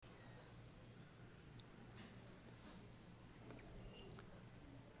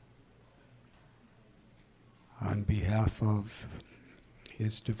On behalf of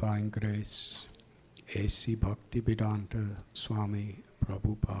His Divine Grace, A.C. Bhaktivedanta Swami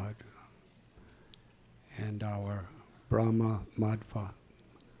Prabhupada, and our Brahma Madhva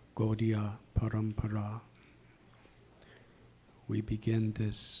Gaudiya Parampara, we begin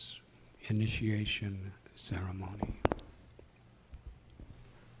this initiation ceremony.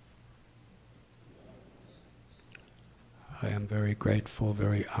 I am very grateful,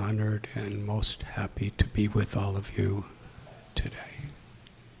 very honored, and most happy to be with all of you today.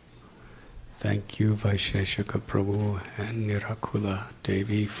 Thank you, Vaisheshika Prabhu and Nirakula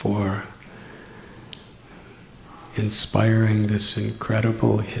Devi, for inspiring this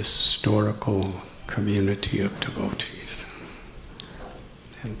incredible historical community of devotees.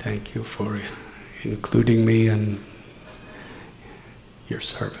 And thank you for including me in your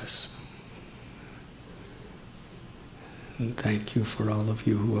service. And thank you for all of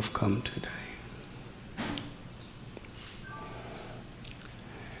you who have come today.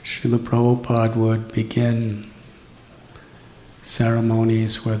 Srila Prabhupada would begin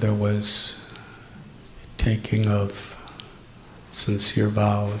ceremonies where there was taking of sincere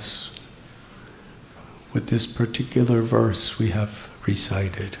vows with this particular verse we have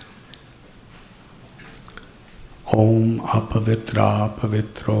recited. Om apavitra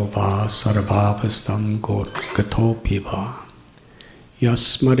pavitro va sarvavastam gatopi va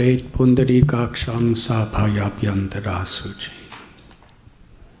yasmaret pundarikaksham sabhayabhyantara suci.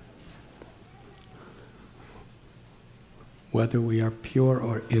 Whether we are pure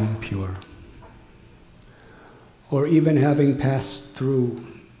or impure, or even having passed through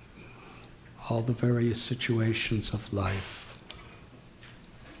all the various situations of life,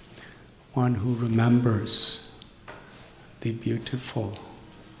 one who remembers the beautiful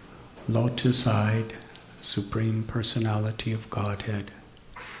lotus-eyed Supreme Personality of Godhead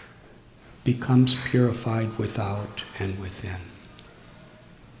becomes purified without and within.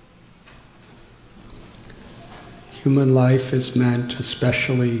 Human life is meant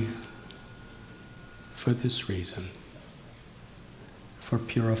especially for this reason, for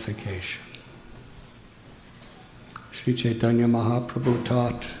purification. Sri Chaitanya Mahaprabhu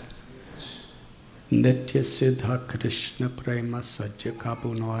taught, Nitya Siddha Krishna Prema Sajja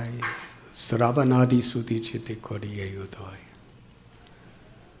Kabunoi Sravanadi Sudhi Chiti Koriye Udoi.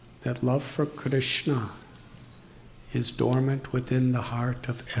 That love for Krishna is dormant within the heart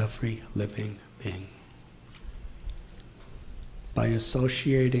of every living being. By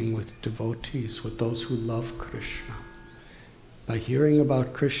associating with devotees, with those who love Krishna, by hearing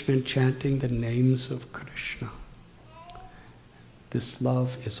about Krishna and chanting the names of Krishna, this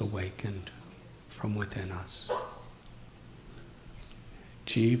love is awakened from within us.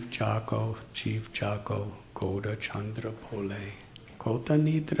 Jeev Jago, Goda Chandra Pole, Kota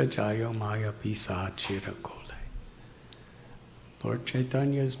Nidra Jayo Maya Pisa Chira Kole. Lord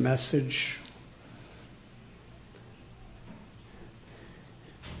Chaitanya's message,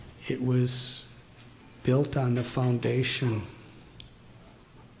 it was built on the foundation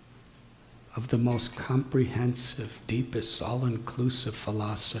of the most comprehensive, deepest, all-inclusive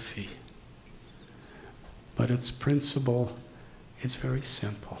philosophy. But its principle is very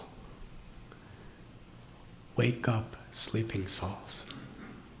simple. Wake up, sleeping souls.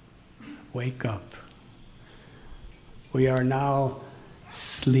 Wake up. We are now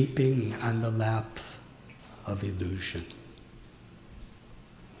sleeping on the lap of illusion.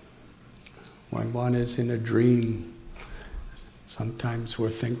 When one is in a dream, sometimes we're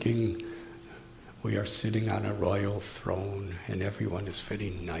thinking we are sitting on a royal throne and everyone is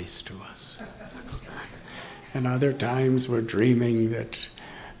very nice to us. And other times we're dreaming that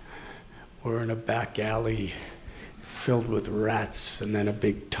we're in a back alley filled with rats and then a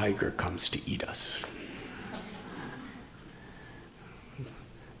big tiger comes to eat us.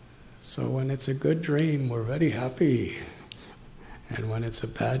 So when it's a good dream, we're very happy. And when it's a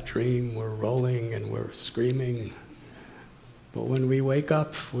bad dream, we're rolling and we're screaming. But when we wake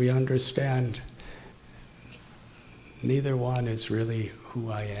up, we understand neither one is really who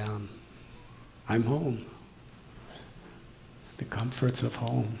I am. I'm home. The comforts of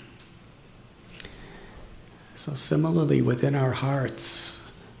home. So similarly, within our hearts,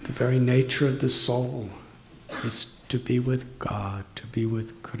 the very nature of the soul is to be with God, to be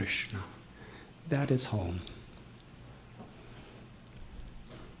with Krishna. That is home.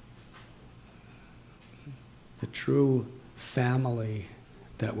 The true family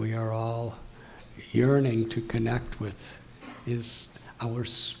that we are all yearning to connect with is our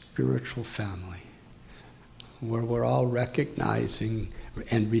spiritual family, where we're all recognizing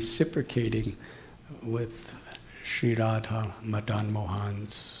and reciprocating with Sri Radha, Madan,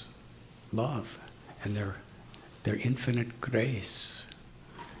 Mohan's love and their Their infinite grace.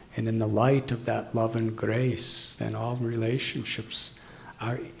 And in the light of that love and grace, then all relationships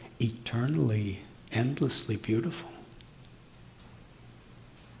are eternally, endlessly beautiful.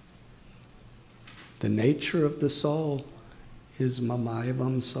 The nature of the soul is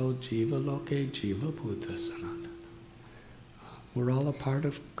mamayavam so jiva loke jiva bhuta sanatana. We're all a part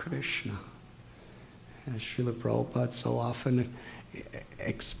of Krishna. As Srila Prabhupada so often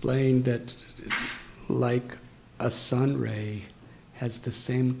explained that like a sun ray has the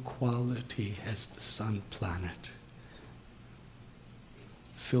same quality as the sun planet,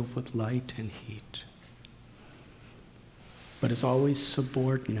 filled with light and heat, but is always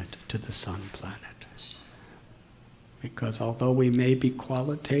subordinate to the sun planet. Because although we may be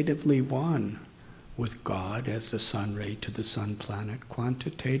qualitatively one with God as the sun ray to the sun planet,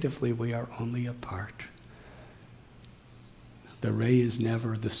 quantitatively we are only a part. The ray is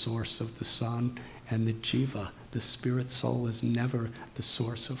never the source of the sun, and the jiva, the spirit soul, is never the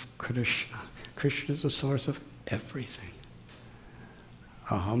source of Krishna. Krishna is the source of everything.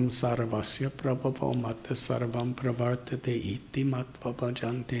 Aham sarvasya prabhavo matta sarvam pravartate iti matva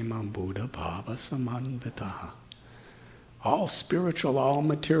bhajante mam buddha bhava samanvitaha. All spiritual, all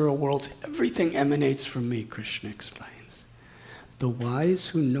material worlds, everything emanates from me, Krishna explains. The wise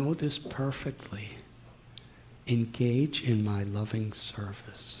who know this perfectly engage in my loving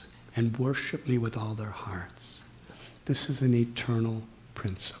service and worship me with all their hearts. This is an eternal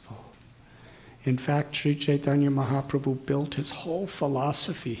principle. In fact, Sri Chaitanya Mahaprabhu built his whole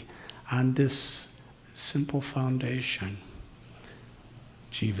philosophy on this simple foundation.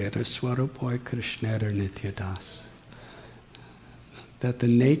 Jiveta Swarupoy Krishnera Nityadas. That the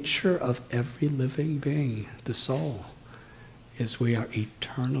nature of every living being, the soul, is we are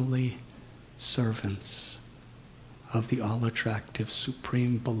eternally servants of the all-attractive,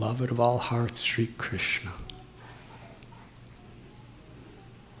 supreme beloved of all hearts, Sri Krishna.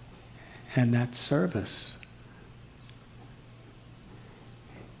 And that service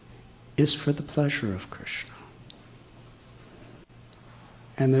is for the pleasure of Krishna.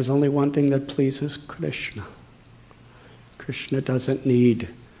 And there's only one thing that pleases Krishna. Krishna doesn't need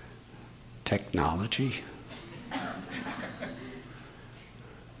technology.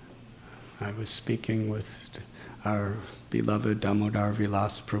 I was speaking with our beloved Damodar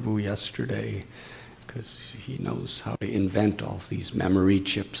Vilas Prabhu yesterday, because he knows how to invent all these memory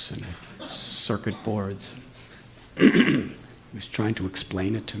chips and circuit boards. He was trying to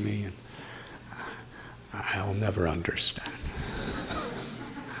explain it to me, and I'll never understand.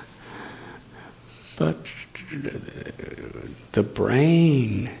 But the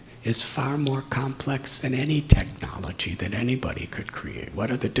brain is far more complex than any technology that anybody could create. What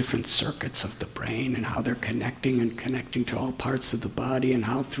are the different circuits of the brain and how they're connecting to all parts of the body, and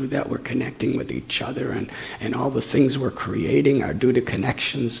how through that we're connecting with each other, and all the things we're creating are due to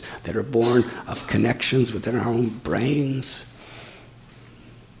connections that are born of connections within our own brains.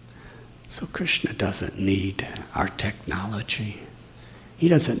 So Krishna doesn't need our technology. He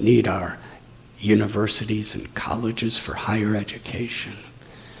doesn't need our universities and colleges for higher education.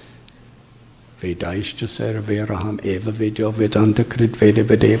 Vedaishcha sarveraham eva vidyo vedanta krit veda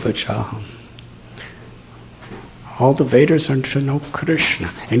vedeva chaham. All the Vedas are to know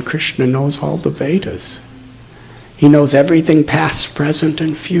Krishna, and Krishna knows all the Vedas. He knows everything past, present,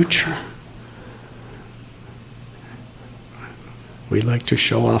 and future. We like to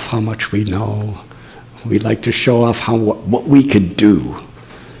show off how much we know. We like to show off what we could do.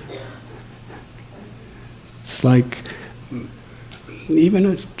 It's like even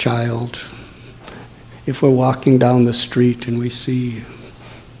a child, if we're walking down the street and we see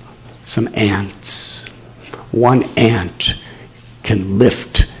some ants, one ant can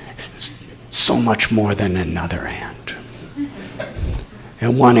lift so much more than another ant.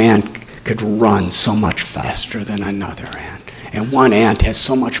 And one ant could run so much faster than another ant. And one ant has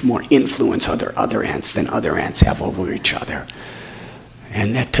so much more influence over other ants than other ants have over each other.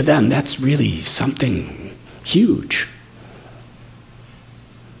 And that, to them, that's really something huge.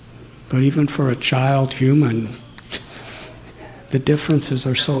 But even for a child human, the differences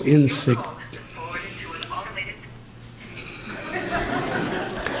are so insignificant.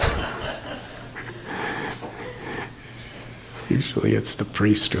 Usually it's the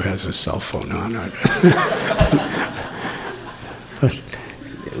priest who has a cell phone on it. But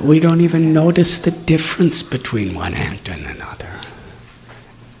we don't even notice the difference between one ant and another.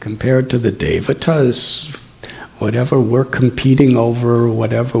 Compared to the devatas, whatever we're competing over,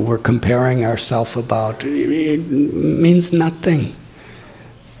 whatever we're comparing ourselves about, it means nothing.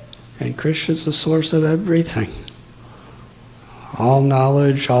 And Krishna is the source of everything. all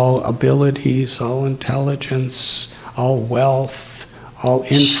knowledge, all abilities, all intelligence, all wealth, all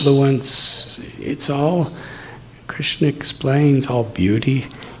influence. It's all, Krishna explains, all beauty.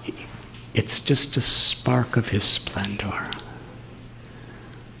 It's just a spark of his splendor.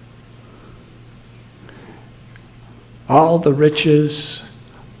 All the riches,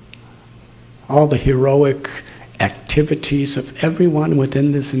 all the heroic activities of everyone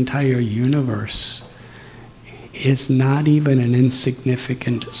within this entire universe is not even an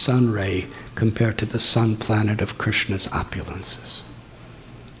insignificant sun ray compared to the sun planet of Krishna's opulences.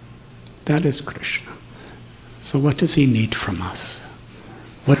 That is Krishna. So what does he need from us?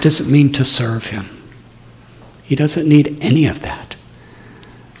 What does it mean to serve him? He doesn't need any of that.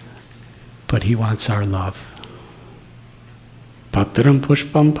 But he wants our love. Patram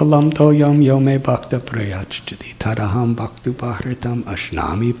pushpam palam toyam yome bhakta prayachjati taraham bhaktu pahritam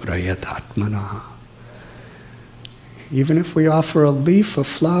ashnami prayatatmana. Even if we offer a leaf, a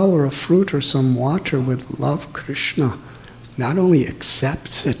flower, a fruit, or some water with love, Krishna not only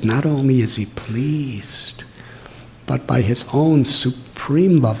accepts it, not only is he pleased, but by his own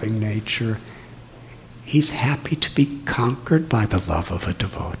supreme loving nature, he's happy to be conquered by the love of a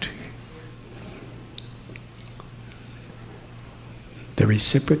devotee. The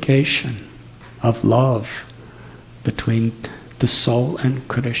reciprocation of love between the soul and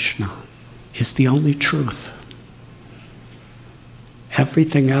Krishna is the only truth.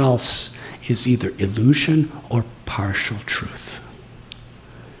 Everything else is either illusion or partial truth.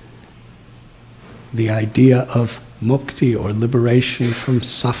 The idea of mukti, or liberation from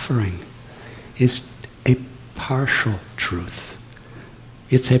suffering, is a partial truth.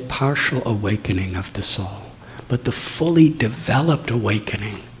 It's a partial awakening of the soul. But the fully developed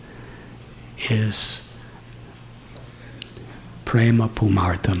awakening is prema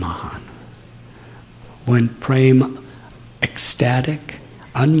pumartha mahan. When prema, ecstatic,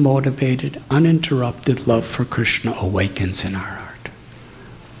 unmotivated, uninterrupted love for Krishna awakens in our heart.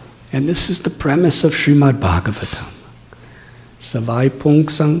 And this is the premise of Srimad Bhagavatam. Savai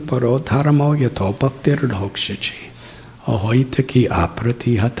pungsang parodharamo yato bhaktir dhokshachi ahoitaki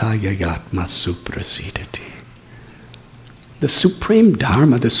aprati hataya yatma suprasidati. The supreme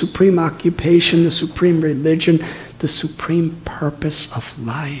dharma, the supreme occupation, the supreme religion, the supreme purpose of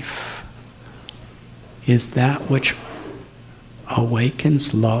life is that which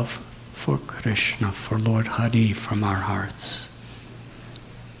awakens love for Krishna, for Lord Hari from our hearts.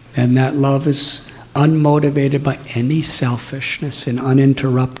 And that love is unmotivated by any selfishness and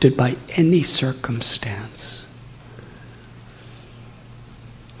uninterrupted by any circumstance.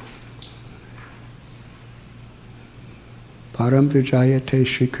 Param Vijayate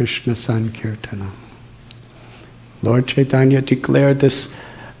Shri Krishna Sankirtanam. Lord Chaitanya declared this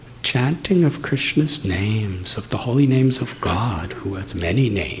chanting of Krishna's names, of the holy names of God, who has many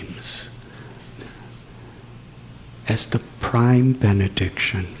names, as the prime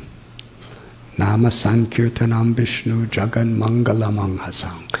benediction. Nama Sankirtanam Vishnu Jagan Mangalam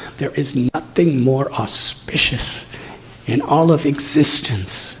Anghasam. There is nothing more auspicious in all of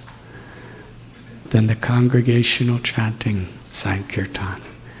existence than the congregational chanting Sankirtan,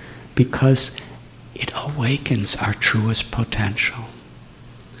 because it awakens our truest potential.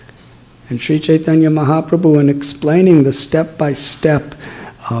 And Sri Chaitanya Mahaprabhu, in explaining the step-by-step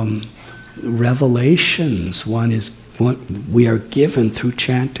revelations we are given through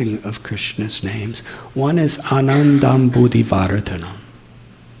chanting of Krishna's names, one is Anandam Buddhivardhanam.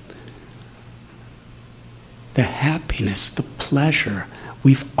 The happiness, the pleasure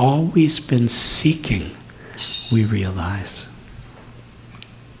we've always been seeking, we realize.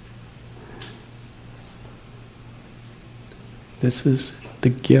 This is the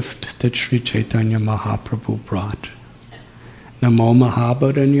gift that Sri Chaitanya Mahaprabhu brought. Namo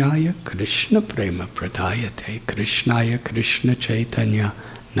Mahabharanyaya Krishna Prema Pradayate Krishnaya Krishna Chaitanya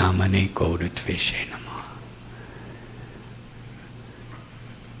Namane Gauradveshe Namaha.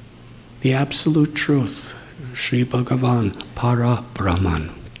 The absolute truth, Sri Bhagavan, Para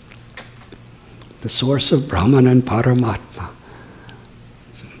Brahman, the source of Brahman and Paramatma,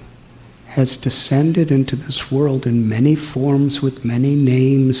 has descended into this world in many forms with many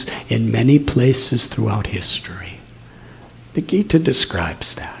names in many places throughout history. The Gita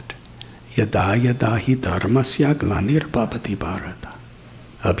describes that. Yada yada hi dharmasya glanir bhavati bharata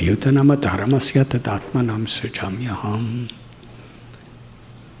abhyutanama dharmasya tadatmanam srijamyaham.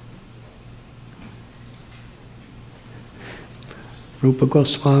 Rupa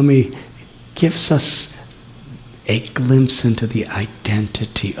Goswami gives us a glimpse into the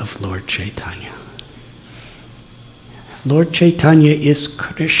identity of Lord Chaitanya. Lord Chaitanya is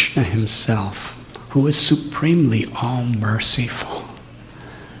Krishna himself, who is supremely all-merciful.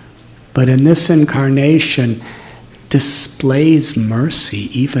 But in this incarnation, displays mercy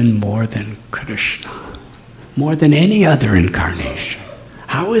even more than Krishna, more than any other incarnation.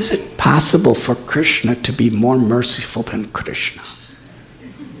 How is it possible for Krishna to be more merciful than Krishna?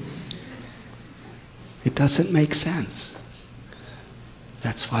 It doesn't make sense.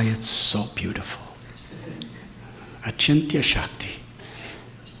 That's why it's so beautiful. Achintya Shakti.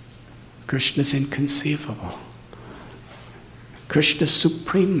 Krishna's inconceivable. Krishna's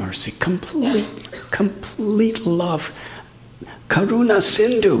supreme mercy, complete love. Karuna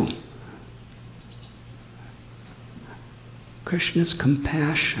Sindhu. Krishna's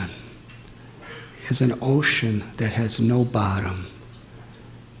compassion is an ocean that has no bottom,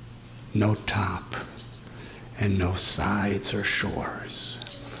 no top, and no sides or shores.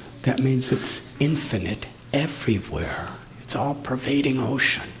 That means it's infinite everywhere. It's all pervading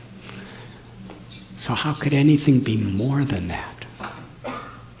ocean. So how could anything be more than that?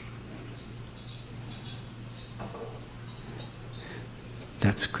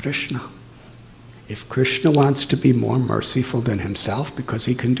 That's Krishna. If Krishna wants to be more merciful than himself because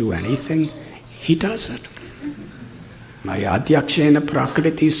he can do anything, he does it. Mayadhyakshena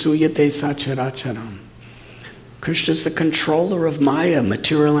prakriti suyate sacharacharam. Krishna is the controller of Maya,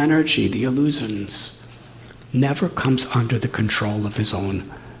 material energy, the illusions. Never comes under the control of his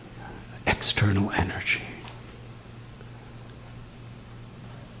own external energy.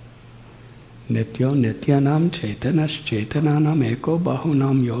 Nityo nityanam chetanas chetananam eko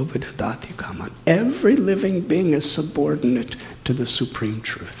bahunam yo vidadati kaman. Every living being is subordinate to the supreme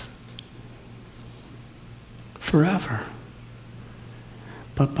truth. Forever.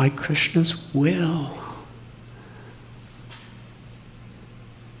 But by Krishna's will,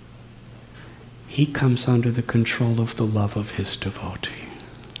 he comes under the control of the love of his devotee.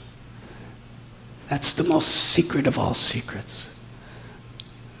 That's the most secret of all secrets.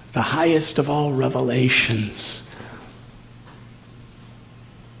 The highest of all revelations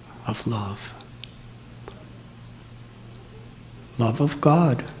of love. Love of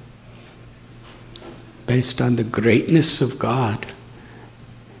God, based on the greatness of God,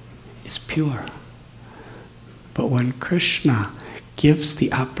 is pure. But when Krishna gives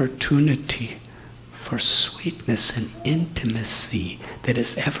the opportunity for sweetness and intimacy that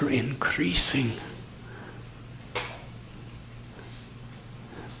is ever increasing,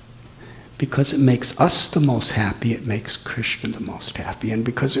 because it makes us the most happy, it makes Krishna the most happy. And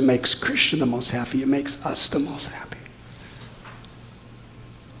because it makes Krishna the most happy, it makes us the most happy.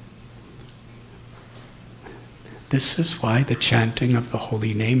 This is why the chanting of the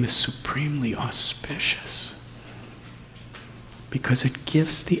holy name is supremely auspicious. Because it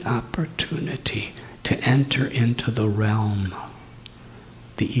gives the opportunity to enter into the realm,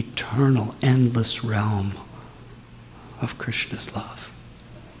 the eternal, endless realm of Krishna's love.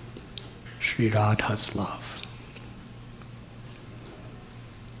 Sri Radha's love.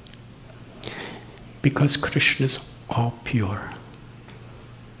 Because Krishna is all pure.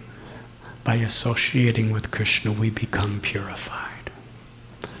 By associating with Krishna, we become purified.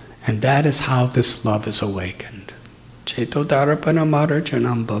 And that is how this love is awakened. Cheto darapana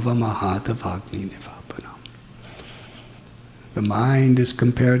marajanam bhava mahadavagni nivapanam. The mind is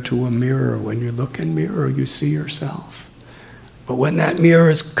compared to a mirror. When you look in a mirror, you see yourself. But when that mirror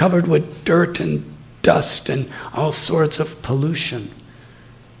is covered with dirt and dust and all sorts of pollution,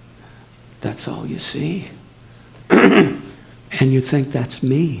 that's all you see. And you think that's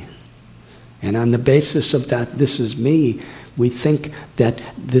me. And on the basis of that, this is me, we think that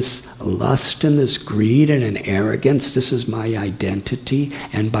this lust and this greed and an arrogance, this is my identity,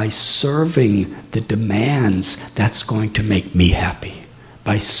 and by serving the demands, that's going to make me happy.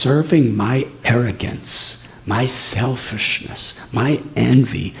 By serving my arrogance, my selfishness, my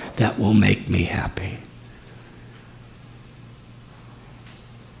envy, that will make me happy.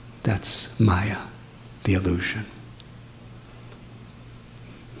 That's Maya, the illusion.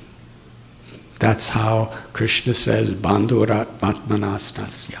 That's how Krishna says, Bandhurat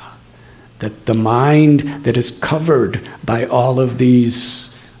Matmanastasya, that the mind that is covered by all of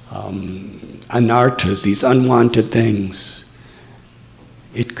these anarthas, these unwanted things,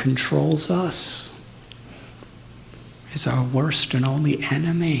 it controls us. Is our worst and only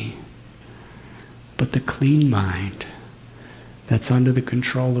enemy. But the clean mind that's under the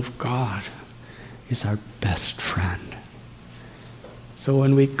control of God is our best friend. So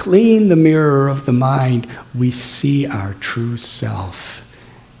when we clean the mirror of the mind, we see our true self.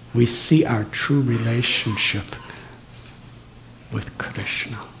 We see our true relationship with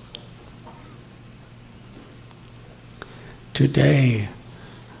Krishna. Today,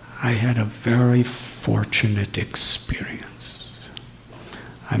 I had a very fortunate experience.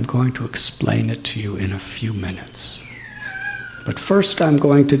 I'm going to explain it to you in a few minutes. But first I'm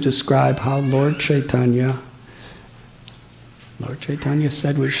going to describe how Lord Chaitanya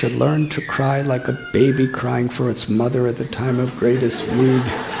said we should learn to cry like a baby crying for its mother at the time of greatest need.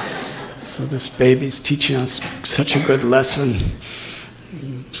 So this baby's teaching us such a good lesson.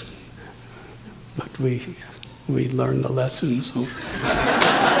 But we learn the lesson. So.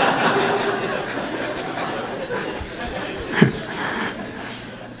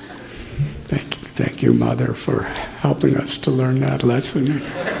 Thank you, Mother, for helping us to learn that lesson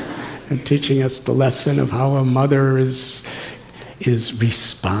and teaching us the lesson of how a mother is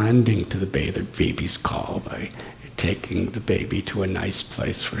responding to the baby's call by taking the baby to a nice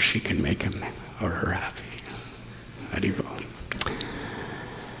place where she can make him or her happy. Haribo.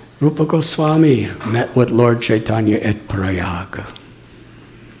 Rupa Goswami met with Lord Chaitanya at Prayag.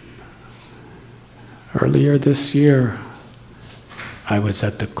 Earlier this year, I was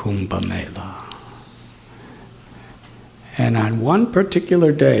at the Kumbh Mela. And on one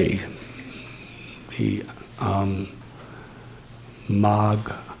particular day, the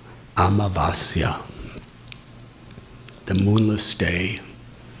Magh Amavasya, the moonless day,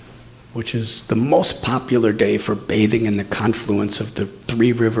 which is the most popular day for bathing in the confluence of the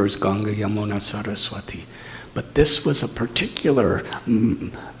three rivers, Ganga, Yamuna, Saraswati. But this was a particular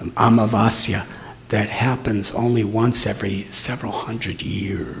Amavasya that happens only once every several hundred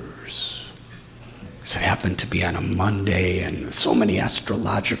years. So it happened to be on a Monday, and so many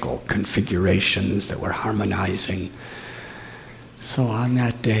astrological configurations that were harmonizing. So on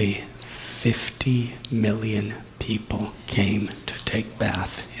that day, 50 million people came to take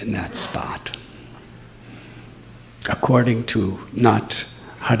bath in that spot. According to not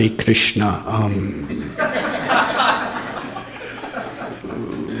Hare Krishna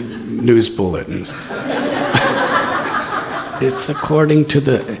news bulletins. It's according to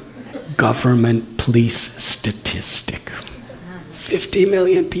the government police statistic. 50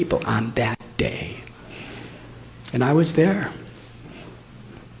 million people on that day. And I was there.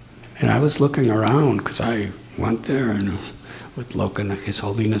 And I was looking around because I went there and with Lokanath, His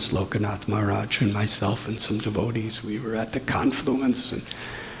Holiness Lokanath Maharaj and myself and some devotees, we were at the confluence,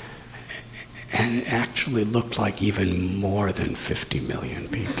 and it actually looked like even more than 50 million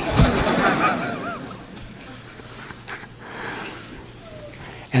people.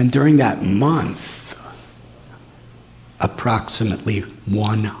 And during that month, approximately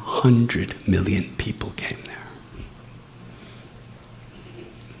 100 million people came there.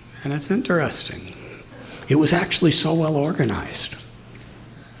 And it's interesting. It was actually so well organized.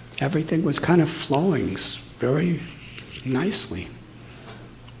 Everything was kind of flowing very nicely.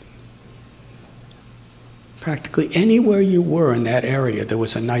 Practically anywhere you were in that area, there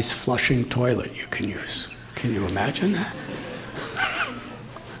was a nice flushing toilet you can use. Can you imagine that?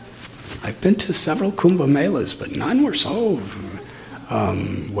 I've been to several Kumbh Melas, but none were so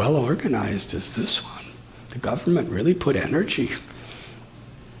well organized as this one. The government really put energy.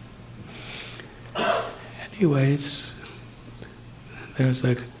 Anyways, there's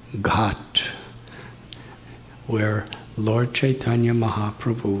a ghat where Lord Chaitanya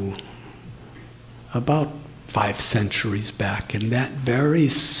Mahaprabhu, about 5 centuries back, in that very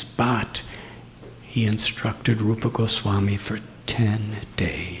spot, he instructed Rupa Goswami for 10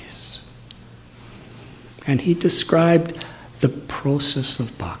 days. And he described the process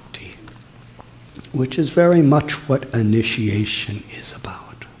of bhakti, which is very much what initiation is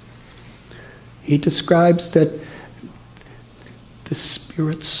about. He describes that the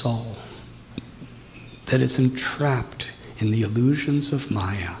spirit soul that is entrapped in the illusions of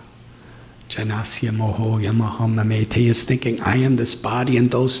Maya, Janasya moho yamaham mamete, is thinking, I am this body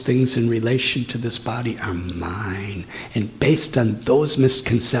and those things in relation to this body are mine. And based on those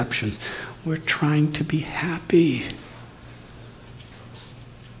misconceptions, we're trying to be happy.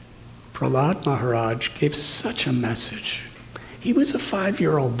 Prahlad Maharaj gave such a message. He was a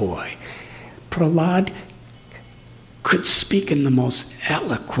 5-year-old boy. Prahlad could speak in the most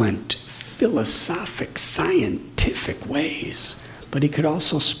eloquent, philosophic, scientific ways, but he could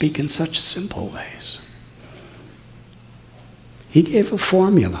also speak in such simple ways. He gave a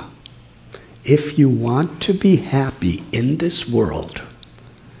formula. If you want to be happy in this world,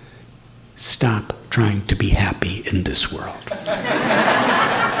 stop trying to be happy in this world.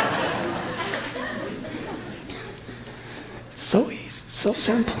 So easy, so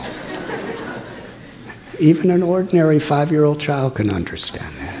simple. Even an ordinary 5-year-old child can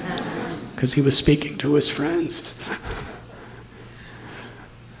understand that, because he was speaking to his friends.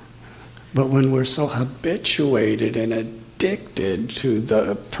 But when we're so habituated in a addicted to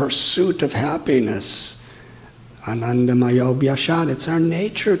the pursuit of happiness. Anandamayo Vyashat, it's our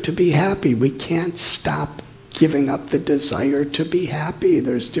nature to be happy. We can't stop giving up the desire to be happy.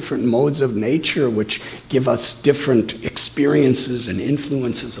 There's different modes of nature which give us different experiences and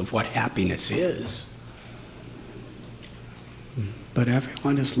influences of what happiness is. But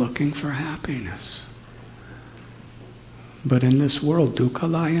everyone is looking for happiness. But in this world,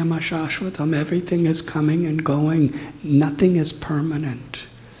 dukkhalayam ashashvatam, everything is coming and going. Nothing is permanent.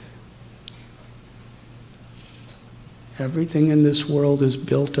 Everything in this world is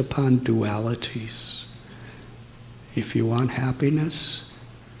built upon dualities. If you want happiness,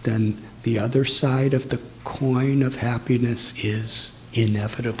 then the other side of the coin of happiness is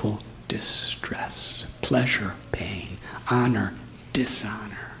inevitable distress, pleasure, pain, honor,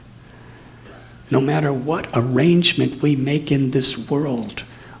 dishonor. No matter what arrangement we make in this world,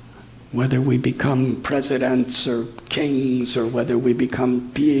 whether we become presidents or kings, or whether we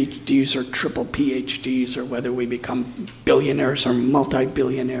become PhDs or triple PhDs, or whether we become billionaires or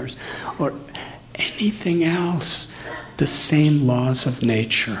multi-billionaires, or anything else, the same laws of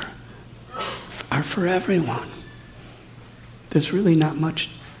nature are for everyone. There's really not much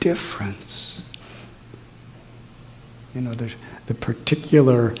difference. You know, there's the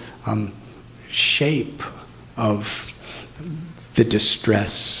particular shape of the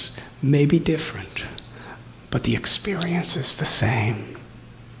distress may be different, but the experience is the same.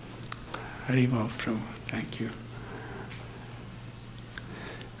 Haribo Prabhu, thank you.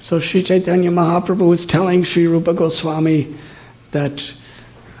 So Sri Chaitanya Mahaprabhu is telling Sri Rupa Goswami that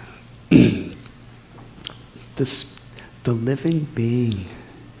the living being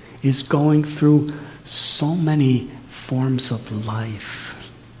is going through so many forms of life.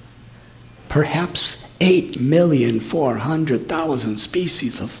 Perhaps 8,400,000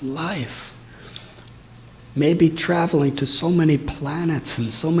 species of life. Maybe traveling to so many planets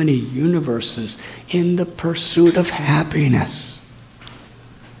and so many universes in the pursuit of happiness.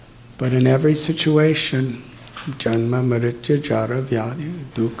 But in every situation, janma maritya jara vyadhi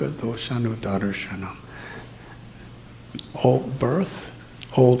dukkha doshanudarshanam. Old birth,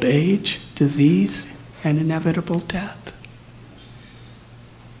 old age, disease, and inevitable death.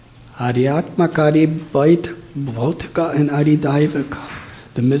 Adhyatmakari bhautika and adidaivika.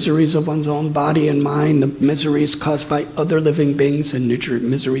 The miseries of one's own body and mind, the miseries caused by other living beings, and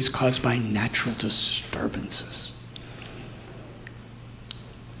miseries caused by natural disturbances.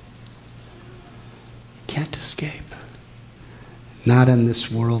 You can't escape. Not on this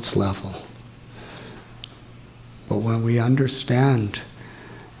world's level. But when we understand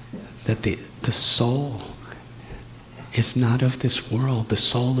that the soul is not of this world, the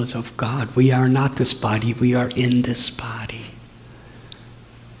soul is of God. We are not this body, we are in this body.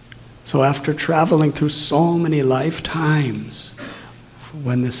 So after traveling through so many lifetimes,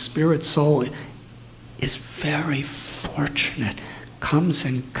 when the spirit soul is very fortunate, comes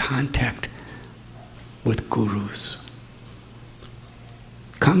in contact with gurus,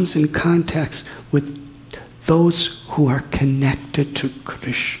 comes in contact with those who are connected to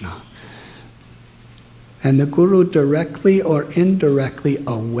Krishna. And the guru directly or indirectly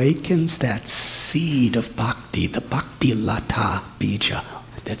awakens that seed of bhakti, the bhakti lata bija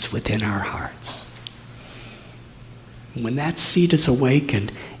that's within our hearts. When that seed is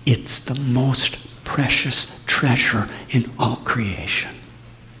awakened, it's the most precious treasure in all creation.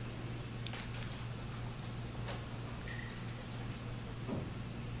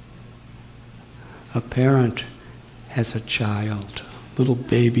 A parent has a child, little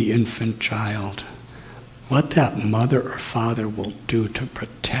baby infant child. What that mother or father will do to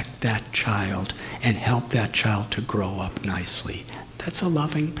protect that child and help that child to grow up nicely, that's a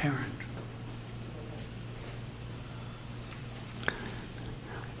loving parent.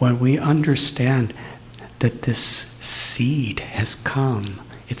 When we understand that this seed has come,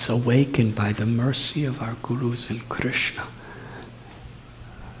 it's awakened by the mercy of our gurus and Krishna.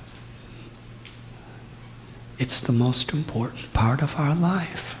 It's the most important part of our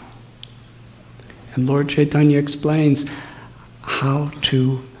life. And Lord Chaitanya explains how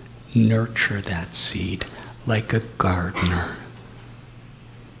to nurture that seed like a gardener.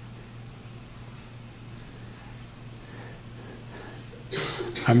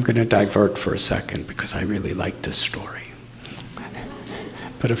 I'm going to divert for a second because I really like this story.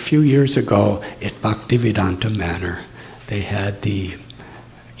 But a few years ago at Bhaktivedanta Manor, they had the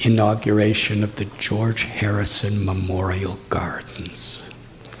inauguration of the George Harrison Memorial Gardens.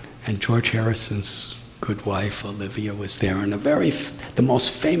 And George Harrison's good wife, Olivia, was there, and the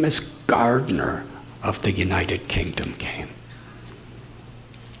most famous gardener of the United Kingdom came.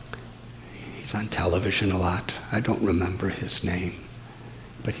 He's on television a lot. I don't remember his name.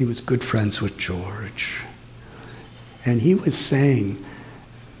 But he was good friends with George. And he was saying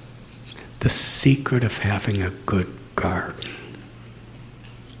the secret of having a good garden.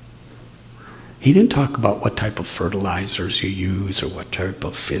 He didn't talk about what type of fertilizers you use or what type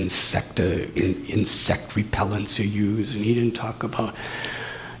of insect repellents you use. And he didn't talk about...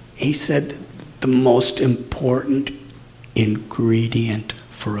 He said the most important ingredient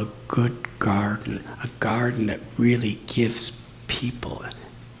for a good garden, a garden that really gives people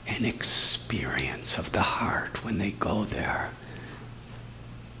an experience of the heart when they go there,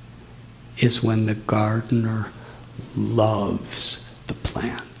 is when the gardener loves the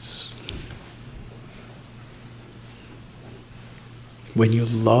plants. When you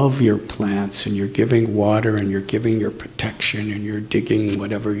love your plants and you're giving water and you're giving your protection and you're digging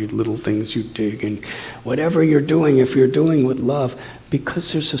whatever little things you dig and whatever you're doing, if you're doing with love,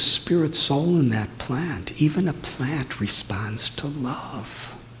 because there's a spirit soul in that plant. Even a plant responds to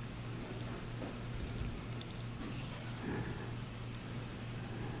love.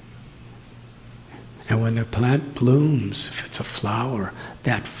 And when the plant blooms, if it's a flower,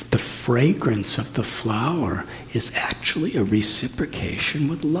 that the fragrance of the flower is actually a reciprocation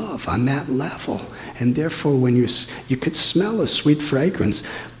with love on that level. And therefore, when you could smell a sweet fragrance,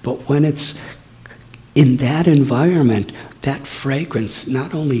 but when it's in that environment, that fragrance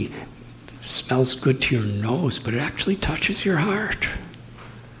not only smells good to your nose, but it actually touches your heart.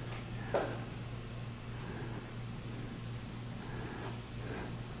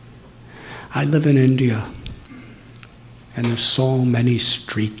 I live in India, and there's so many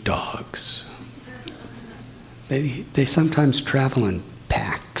street dogs. They sometimes travel in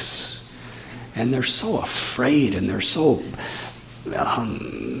packs, and they're so afraid, and they're so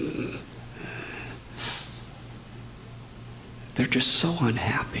they're just so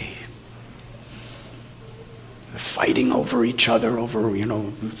unhappy. They're fighting over each other, over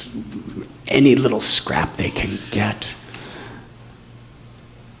any little scrap they can get.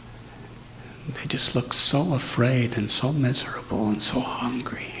 They just look so afraid and so miserable and so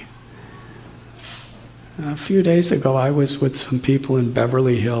hungry. A few days ago, I was with some people in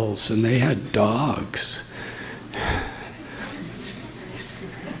Beverly Hills, and they had dogs.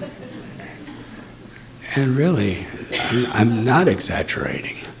 And really, I'm not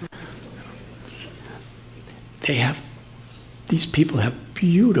exaggerating. These people have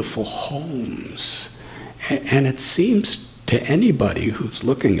beautiful homes, and it seems to anybody who's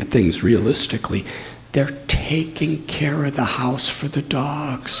looking at things realistically, they're taking care of the house for the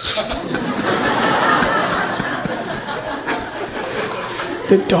dogs.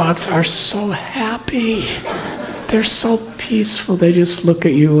 The dogs are so happy. They're so peaceful. They just look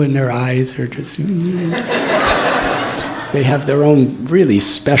at you and their eyes are just... They have their own really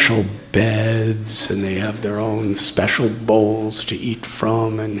special beds, and they have their own special bowls to eat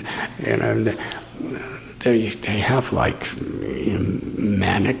from, and they have like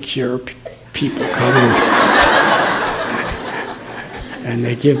manicure people coming, and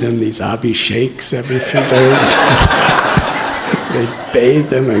they give them these abhisheks every few days. They bathe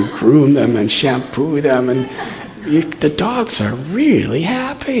them and groom them and shampoo them, and the dogs are really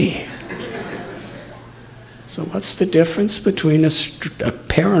happy. So what's the difference between a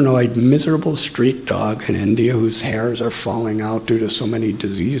paranoid, miserable street dog in India whose hairs are falling out due to so many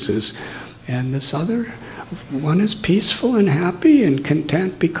diseases, and this other one is peaceful and happy and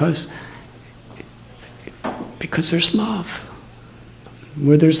content because there's love.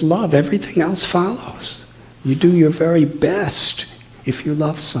 Where there's love, everything else follows. You do your very best if you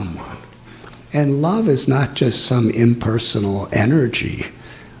love someone. And love is not just some impersonal energy.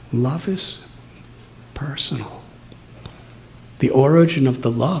 Love is personal. The origin of the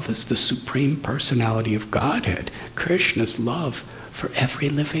love is the Supreme Personality of Godhead, Krishna's love for every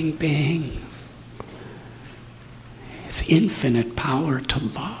living being. It's infinite power to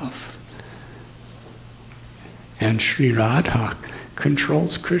love. And Sri Radha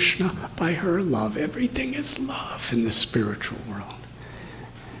controls Krishna by her love. Everything is love in the spiritual world.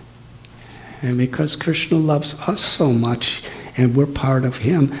 And because Krishna loves us so much and we're part of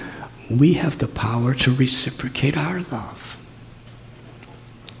him, we have the power to reciprocate our love.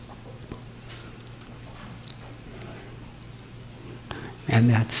 And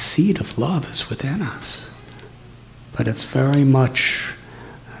that seed of love is within us. But it's very much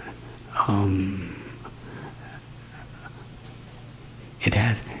it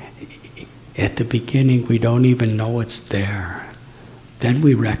has, at the beginning we don't even know it's there. Then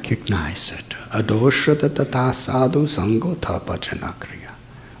we recognize it. Adoshrata tata sadhu sango tapachanakriya.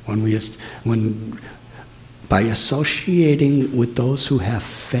 When by associating with those who have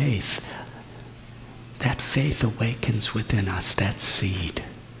faith, that faith awakens within us, that seed.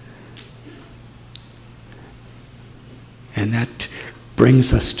 And that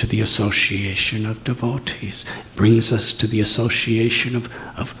brings us to the association of devotees, brings us to the association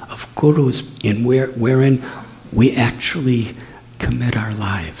of gurus, wherein we actually commit our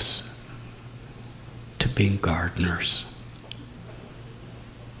lives to being gardeners.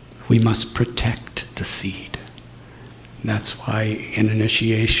 We must protect the seed. That's why in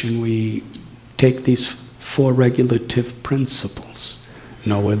initiation we take these 4 regulative principles.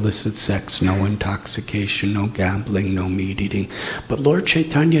 No illicit sex, no intoxication, no gambling, no meat eating. But Lord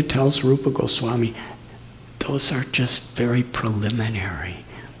Chaitanya tells Rupa Goswami, those are just very preliminary.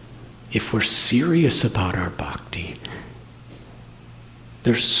 If we're serious about our bhakti,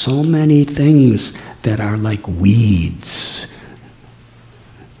 there's so many things that are like weeds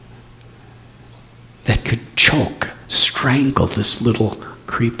that could choke, strangle this little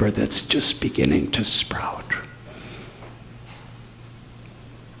creeper that's just beginning to sprout.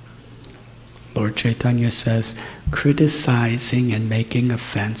 Lord Chaitanya says, criticizing and making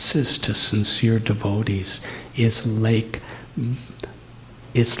offenses to sincere devotees is like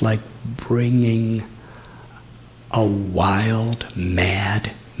bringing a wild,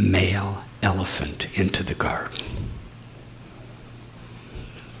 mad male elephant into the garden.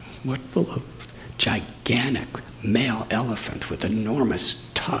 What will a gigantic male elephant with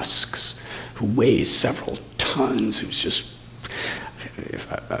enormous tusks, who weighs several tons, who's just...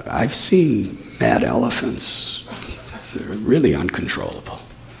 I've seen mad elephants. They're really uncontrollable.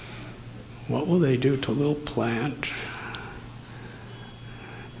 What will they do to a little plant?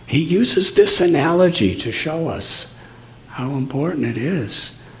 He uses this analogy to show us how important it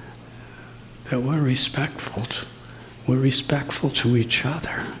is that we're respectful to each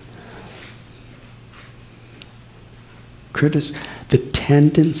other. The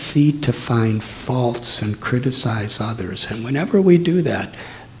tendency to find faults and criticize others, and whenever we do that,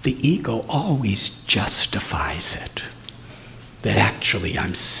 the ego always justifies it. That actually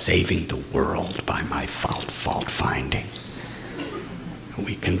I'm saving the world by my fault finding.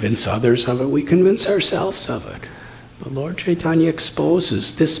 We convince others of it, we convince ourselves of it. But Lord Chaitanya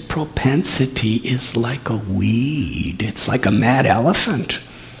exposes this propensity is like a weed. It's like a mad elephant.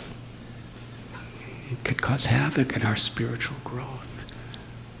 It could cause havoc in our spiritual growth.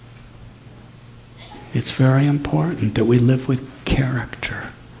 It's very important that we live with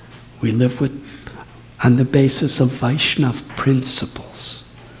character. We live on the basis of Vaishnava principles.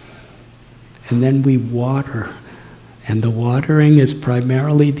 And then we water. And the watering is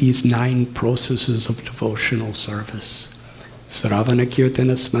primarily these 9 processes of devotional service. Sravana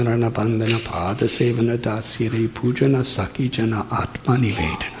Kirtana Smarana Bandhana Pada Sevana Dasyare Pujana Saki Jana Atma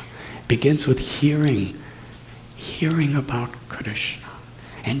Nivedana. Begins with hearing about Krishna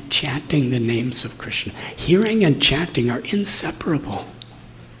and chanting the names of Krishna. Hearing and chanting are inseparable.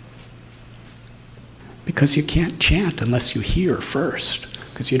 Because you can't chant unless you hear first.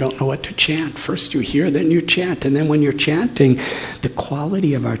 Because you don't know what to chant. First you hear, then you chant. And then when you're chanting, the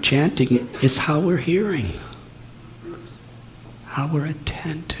quality of our chanting is how we're hearing. How we're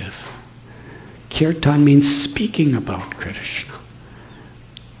attentive. Kirtan means speaking about Krishna.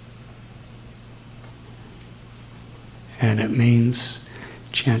 And it means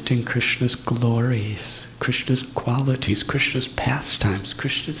chanting Krishna's glories, Krishna's qualities, Krishna's pastimes,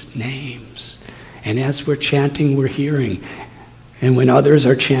 Krishna's names. And as we're chanting, we're hearing. And when others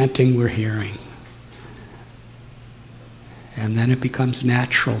are chanting, we're hearing. And then it becomes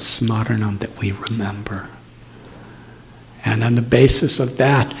natural smaranam that we remember. And on the basis of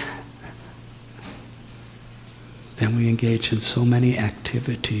that, then we engage in so many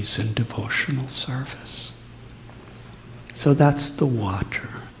activities in devotional service. So that's the water.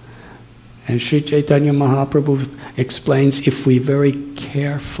 And Sri Chaitanya Mahaprabhu explains, if we very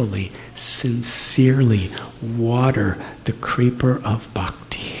carefully, sincerely water the creeper of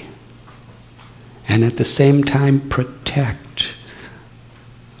bhakti, and at the same time protect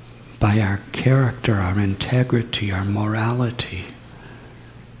by our character, our integrity, our morality,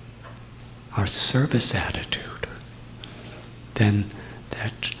 our service attitude, then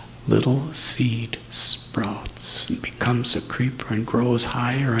that little seed sprouts and becomes a creeper and grows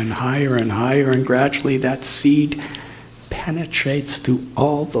higher and higher and higher, and gradually that seed penetrates through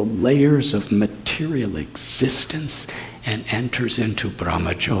all the layers of material existence and enters into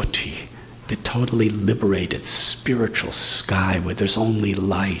Brahmajyoti, the totally liberated spiritual sky where there's only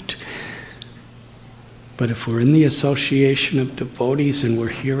light. But if we're in the association of devotees and we're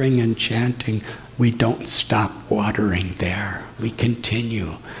hearing and chanting, we don't stop watering there. We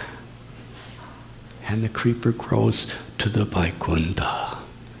continue. And the creeper grows to the Vaikunta,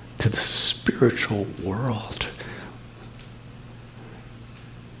 to the spiritual world.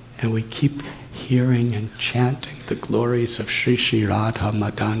 And we keep hearing and chanting the glories of Sri Sri Radha,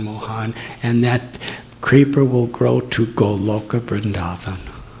 Madan, Mohan, and that creeper will grow to Goloka Vrindavan,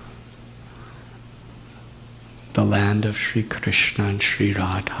 the land of Sri Krishna and Sri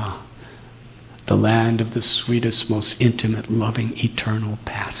Radha, the land of the sweetest, most intimate, loving, eternal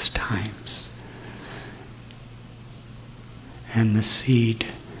pastimes. And the seed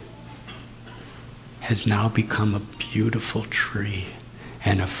has now become a beautiful tree,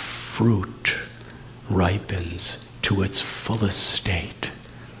 and a fruit ripens to its fullest state.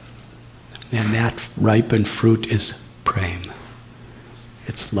 And that ripened fruit is prema.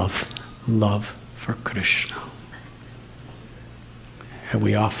 It's love for Krishna. And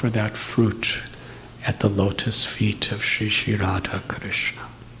we offer that fruit at the lotus feet of Sri Sri Radha Krishna.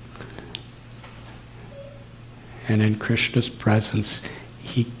 And in Krishna's presence,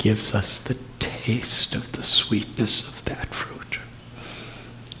 he gives us the taste of the sweetness of that fruit.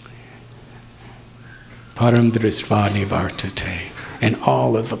 Param drisvani vartate. And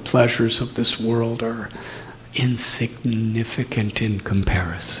all of the pleasures of this world are insignificant in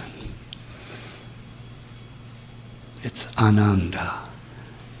comparison. It's ananda.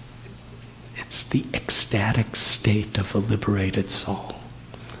 It's the ecstatic state of a liberated soul.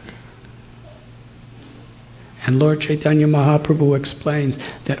 And Lord Chaitanya Mahaprabhu explains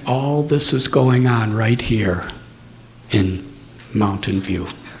that all this is going on right here in Mountain View.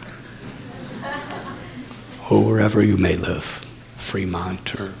 Or wherever you may live.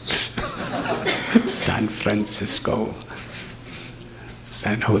 Fremont or San Francisco,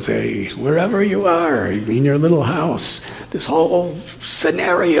 San Jose, wherever you are, in your little house. This whole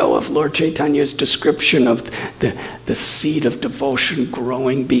scenario of Lord Chaitanya's description of the seed of devotion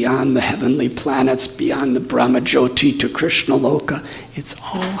growing beyond the heavenly planets, beyond the Brahmajyoti to Krishna Loka, it's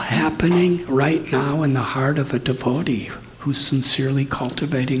all happening right now in the heart of a devotee who's sincerely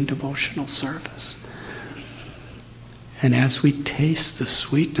cultivating devotional service. And as we taste the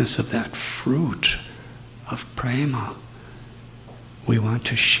sweetness of that fruit of prema, we want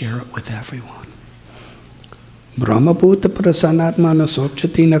to share it with everyone. Brahma bhuta prasanatma na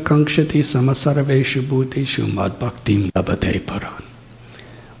sochati na kankshati samasarveshu bhuteshu madbhaktim labhate paran.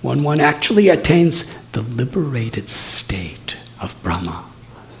 When one actually attains the liberated state of Brahma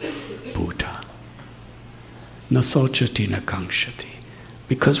bhuta, na sochati na kankshati,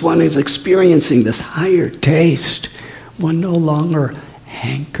 because one is experiencing this higher taste, one no longer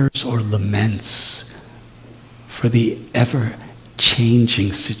hankers or laments for the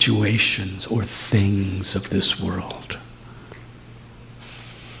ever-changing situations or things of this world.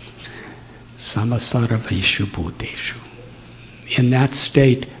 Samasarveshu bhuteshu. In that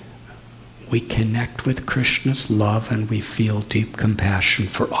state, we connect with Krishna's love and we feel deep compassion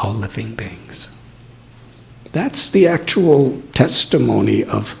for all living beings. That's the actual testimony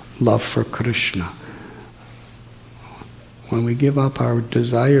of love for Krishna. When we give up our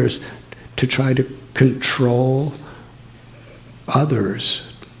desires to try to control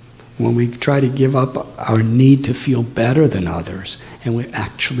others, when we try to give up our need to feel better than others, and we're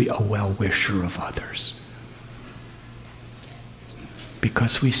actually a well-wisher of others.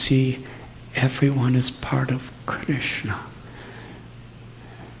 Because we see everyone is part of Krishna.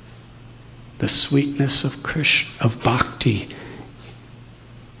 The sweetness of Krishna, of bhakti,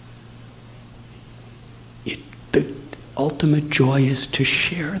 the ultimate joy is to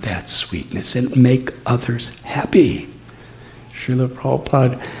share that sweetness and make others happy. Srila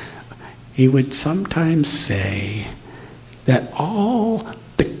Prabhupada, he would sometimes say that all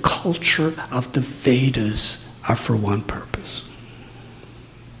the culture of the Vedas are for one purpose.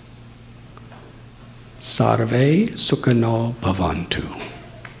 Sarve sukhano bhavantu.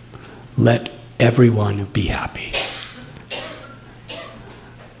 Let everyone be happy.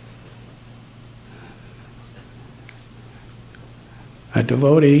 A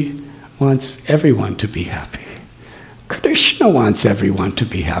devotee wants everyone to be happy. Krishna wants everyone to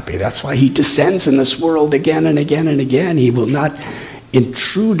be happy. That's why he descends in this world again and again and again. He will not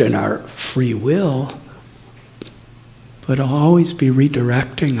intrude in our free will, but he'll always be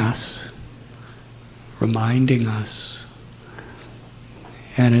redirecting us, reminding us.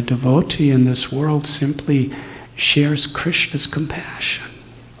 And a devotee in this world simply shares Krishna's compassion.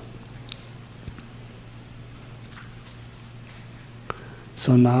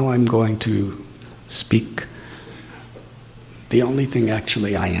 So now I'm going to speak the only thing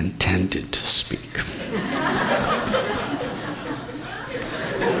actually I intended to speak.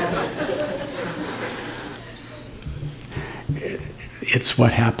 It's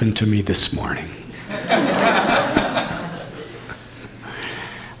what happened to me this morning.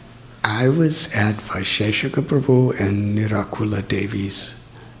 I was at Vaisheshika Prabhu and Nirakula Devi's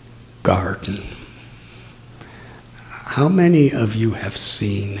garden. How many of you have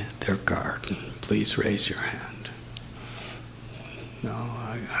seen their garden? Please raise your hand. No,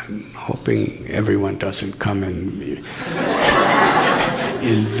 I'm hoping everyone doesn't come and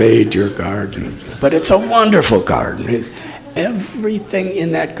invade your garden. But it's a wonderful garden. Everything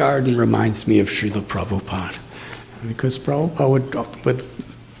in that garden reminds me of Srila Prabhupada. Because Prabhupada would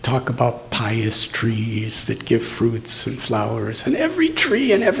talk about pious trees that give fruits and flowers. And every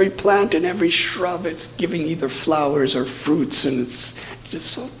tree and every plant and every shrub, it's giving either flowers or fruits, and it's just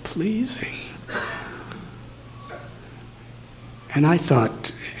so pleasing. And I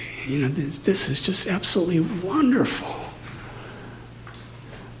thought, this is just absolutely wonderful.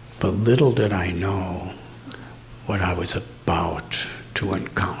 But little did I know what I was about to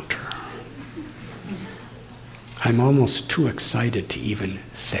encounter. I'm almost too excited to even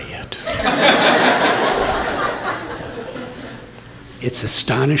say it. It's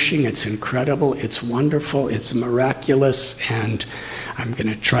astonishing, it's incredible, it's wonderful, it's miraculous, and I'm going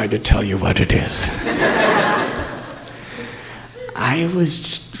to try to tell you what it is. I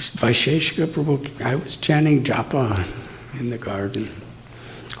was chanting japa in the garden,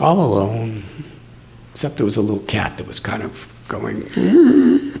 all alone, except there was a little cat that was kind of going,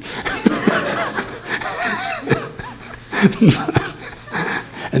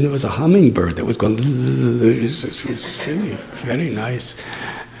 and there was a hummingbird that was going, it was really very nice.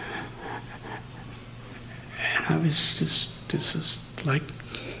 And I was just, this is like,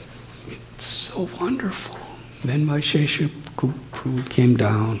 it's so wonderful. Then my Shesha Guru came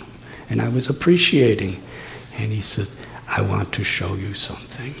down, and I was appreciating, and he said, I want to show you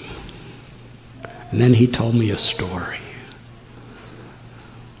something. And then he told me a story.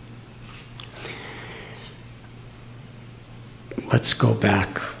 Let's go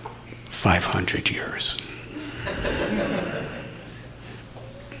back 500 years.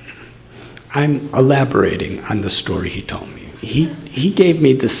 I'm elaborating on the story he told me. He gave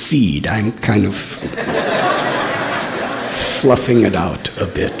me the seed. I'm kind of fluffing it out a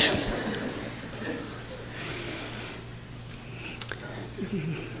bit.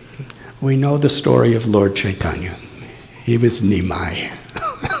 We know the story of Lord Chaitanya. He was Nimai.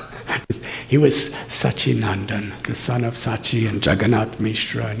 He was Sachinandan, the son of Sachi and Jagannath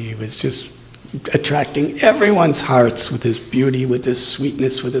Mishra, and he was just attracting everyone's hearts with his beauty, with his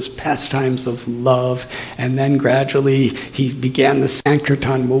sweetness, with his pastimes of love. And then gradually he began the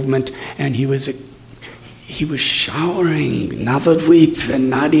Sankirtan movement, and he was showering Navadvip and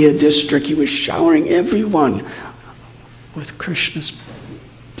Nadia district. He was showering everyone with Krishna's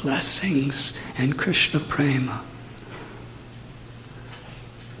blessings and Krishna prema.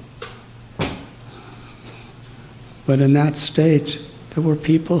 But in that state, there were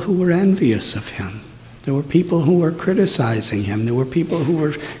people who were envious of him. There were people who were criticizing him. There were people who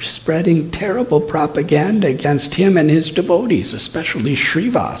were spreading terrible propaganda against him and his devotees, especially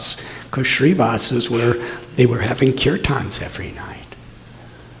Srivas, because Srivas is where they were having kirtans every night.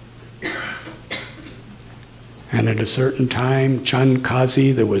 And at a certain time, Chand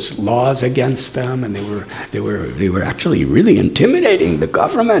Kazi, there was laws against them, and they were actually really intimidating the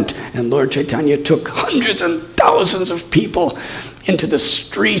government. And Lord Chaitanya took hundreds and thousands of people into the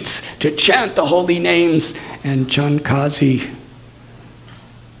streets to chant the holy names, and Chand Kazi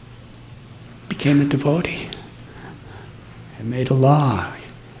became a devotee and made a law.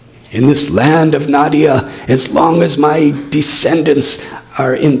 In this land of Nadia, as long as my descendants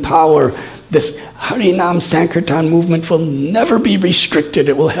are in power, this Harinam Sankirtan movement will never be restricted.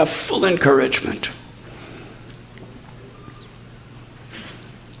 It will have full encouragement.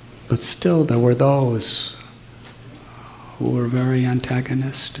 But still, there were those who were very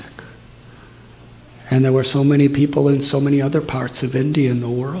antagonistic. And there were so many people in so many other parts of India and the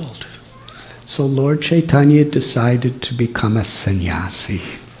world. So Lord Chaitanya decided to become a sannyasi,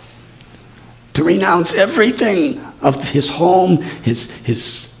 to renounce everything of his home,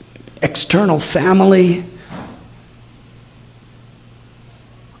 his external family,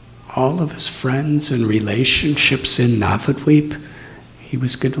 all of his friends and relationships in Navadvip. He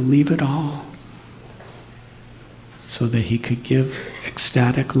was going to leave it all so that he could give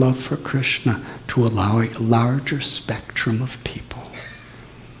ecstatic love for Krishna to a larger spectrum of people.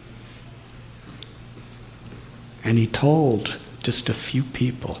 And he told just a few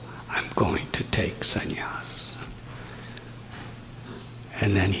people, I'm going to take sannyas.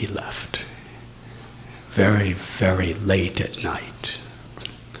 And then he left, very, very late at night,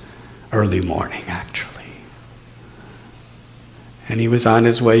 early morning actually. And he was on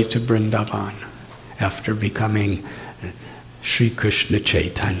his way to Vrindavan after becoming Sri Krishna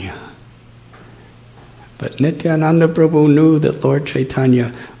Chaitanya. But Nityananda Prabhu knew that Lord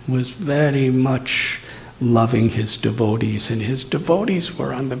Chaitanya was very much loving his devotees, and his devotees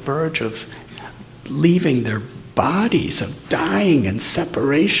were on the verge of leaving their bodies, of dying in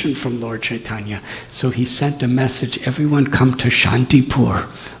separation from Lord Chaitanya. So he sent a message, everyone come to Shantipur.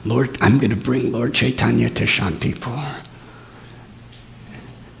 Lord, I'm going to bring Lord Chaitanya to Shantipur.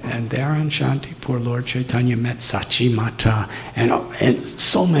 And there in Shantipur, Lord Chaitanya met Sachi Mata and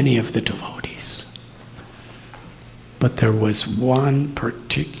so many of the devotees. But there was one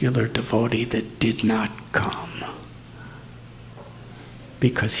particular devotee that did not come,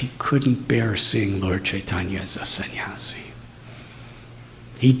 because he couldn't bear seeing Lord Chaitanya as a sannyasi.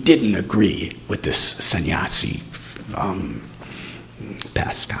 He didn't agree with this sannyasi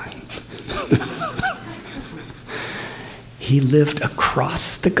pastime. He lived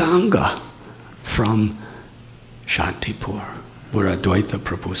across the Ganga from Shantipur, where Advaita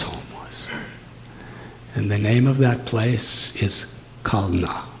Prabhu's home was. And the name of that place is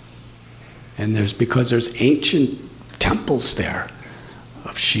Kalna. And because there's ancient temples there,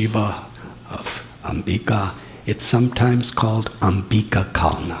 of Shiva, of Ambika. It's sometimes called Ambika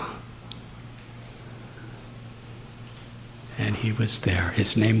Kalna. And he was there.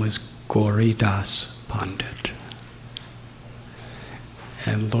 His name was Gauridas Pandit.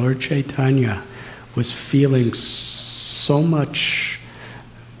 And Lord Chaitanya was feeling so much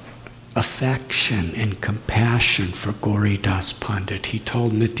affection and compassion for Gauridas Pandit. He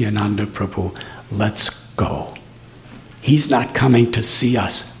told Nityananda Prabhu, let's go. He's not coming to see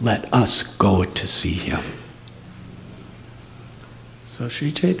us. Let us go to see him. So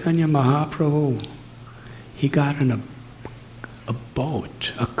Sri Chaitanya Mahaprabhu, he got in a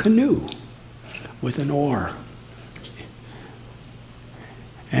boat, a canoe, with an oar.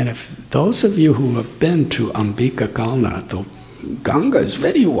 And if those of you who have been to Ambika Kalna, the Ganga is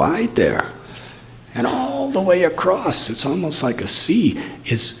very wide there. And all the way across, it's almost like a sea,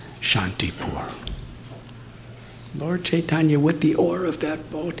 is Shantipur. Lord Chaitanya, with the oar of that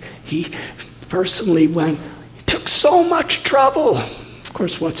boat, he personally went. It took so much trouble. Of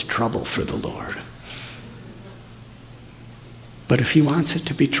course, what's trouble for the Lord? But if he wants it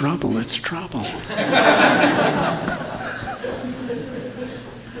to be trouble, it's trouble.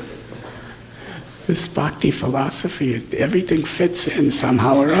 This bhakti philosophy, everything fits in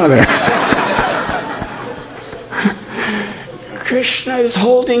somehow or other. Krishna is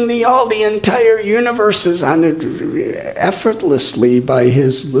holding all the entire universes on it effortlessly by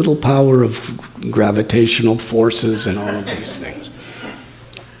his little power of gravitational forces and all of these things.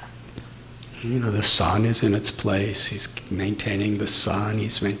 You know, the sun is in its place. He's maintaining the sun.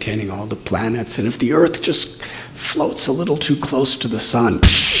 He's maintaining all the planets. And if the earth just floats a little too close to the sun,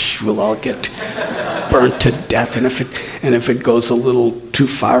 we'll all get burnt to death. And if it goes a little too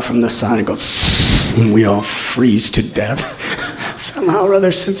far from the sun, it goes, and we all freeze to death. Somehow or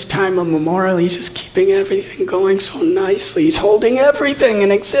other, since time immemorial, he's just keeping everything going so nicely. He's holding everything in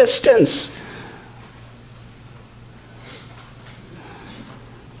existence.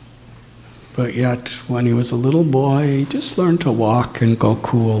 But yet, when he was a little boy, he just learned to walk in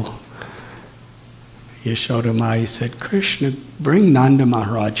Gokul. Yashoda Mai said, Krishna, bring Nanda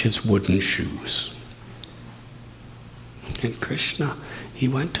Maharaj his wooden shoes. And Krishna, he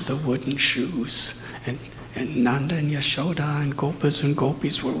went to the wooden shoes, and Nanda and Yashoda and Gopas and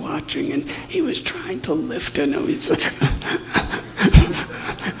Gopis were watching, and he was trying to lift it, and he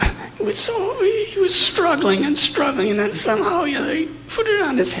was struggling, and then somehow he put it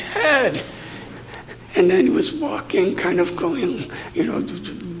on his head. And then he was walking, kind of going,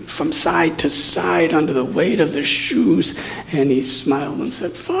 from side to side under the weight of the shoes. And he smiled and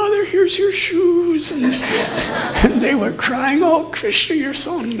said, Father, here's your shoes. And they were crying, oh, Krishna, you're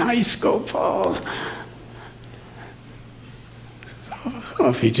so nice, Gopal. So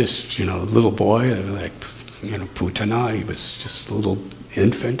if he just, a little boy, like, Putana, he was just a little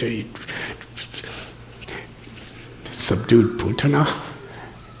infant, he subdued Putana.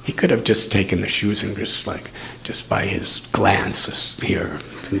 He could have just taken the shoes and just by his glance here.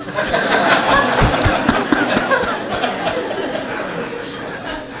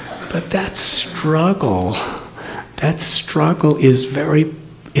 But that struggle is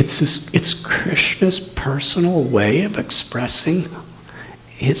it's Krishna's personal way of expressing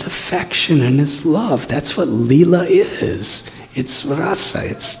his affection and his love. That's what Leela is. It's rasa,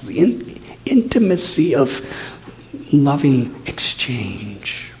 it's the intimacy of loving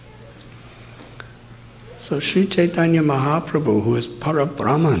exchange. So Sri Chaitanya Mahaprabhu, who is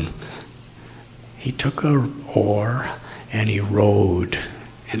Parabrahman, he took an oar and he rowed.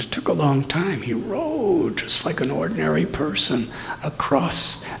 And it took a long time. He rowed just like an ordinary person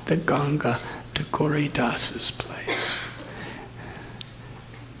across the Ganga to to Gauri Das's place.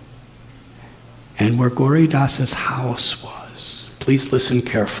 And where Gauri Das's house was, please listen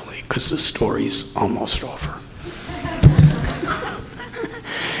carefully, because the story's almost over.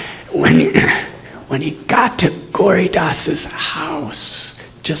 When he got to Gauri Das's house,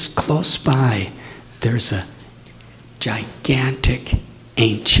 just close by, there's a gigantic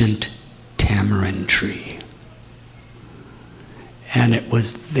ancient tamarind tree. And it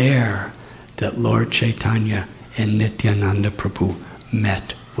was there that Lord Chaitanya and Nityananda Prabhu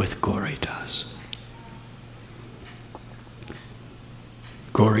met with Gauri Das.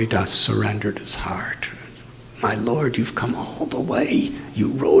 Gauri Das surrendered his heart. My Lord, you've come all the way. You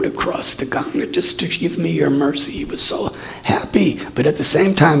rode across the Ganga just to give me your mercy. He was so happy. But at the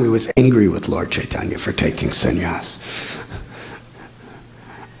same time, he was angry with Lord Chaitanya for taking sannyas.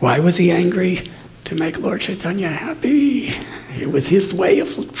 Why was he angry? To make Lord Chaitanya happy. It was his way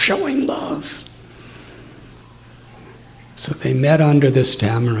of showing love. So they met under this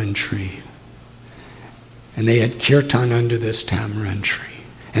tamarind tree. And they had kirtan under this tamarind tree.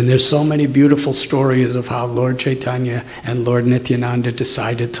 And there's so many beautiful stories of how Lord Chaitanya and Lord Nityananda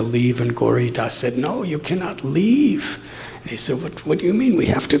decided to leave, and Gauri Das said, no, you cannot leave. They said, what do you mean? We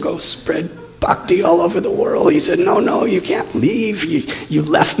have to go spread bhakti all over the world. He said, no, you can't leave. You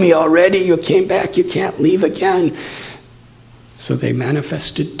left me already. You came back. You can't leave again. So they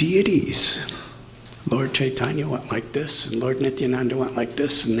manifested deities. Lord Chaitanya went like this, and Lord Nityananda went like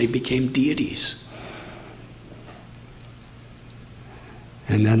this, and they became deities.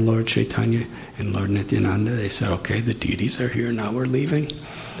 And then Lord Chaitanya and Lord Nityananda, they said, okay, the deities are here, now we're leaving.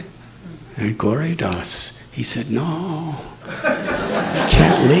 And Gauri Das, he said, no, you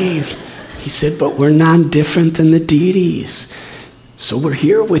can't leave. He said, but we're non-different than the deities. So we're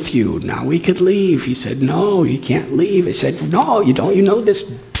here with you, now we could leave. He said, no, you can't leave. He said, no, you know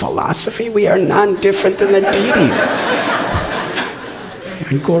this philosophy? We are non-different than the deities.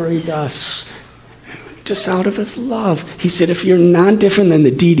 And Gauri Das, just out of his love, he said, if you're non-different than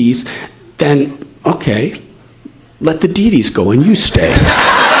the deities, then, okay, let the deities go and you stay.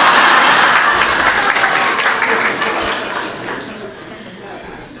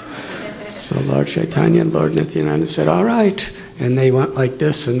 So Lord Chaitanya and Lord Nityananda said, all right. And they went like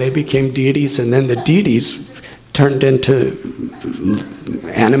this, and they became deities, and then the deities turned into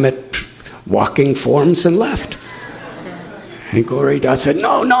animate walking forms and left. And Gauri Das said,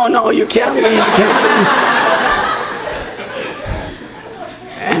 no, you can't leave, you can't leave.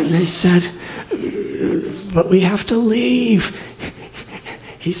 And they said, but we have to leave.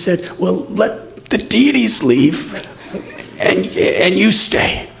 He said, well, let the deities leave and you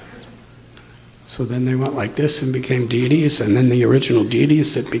stay. So then they went like this and became deities, and then the original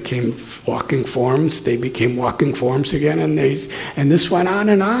deities that became walking forms, they became walking forms again, and this went on,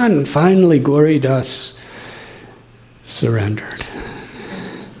 and finally Gauri Das surrendered.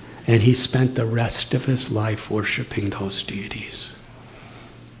 And he spent the rest of his life worshiping those deities.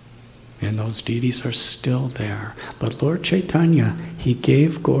 And those deities are still there. But Lord Chaitanya, he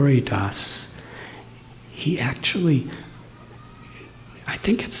gave Gauri Das, he actually, I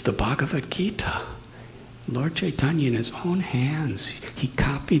think it's the Bhagavad Gita. Lord Chaitanya, in his own hands, he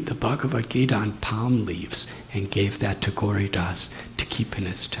copied the Bhagavad Gita on palm leaves and gave that to Gauri Das to keep in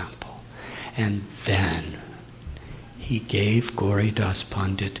his temple. And then he gave Gauri Das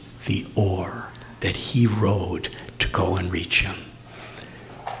Pandit the oar that he rode to go and reach him.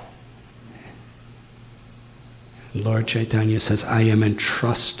 Lord Chaitanya says, I am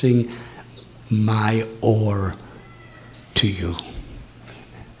entrusting my oar to you.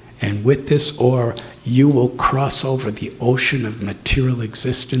 And with this oar, you will cross over the ocean of material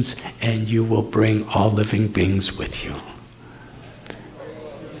existence, and you will bring all living beings with you.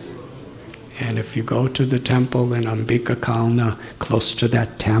 And if you go to the temple in Ambika Kalna, close to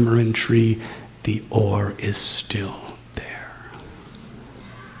that tamarind tree, the oar is still there.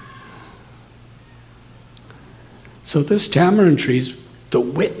 So this tamarind tree is the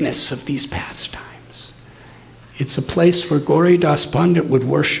witness of these pastimes. It's a place where Gauri Das Pandit would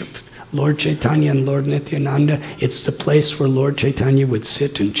worship Lord Chaitanya and Lord Nityananda. It's the place where Lord Chaitanya would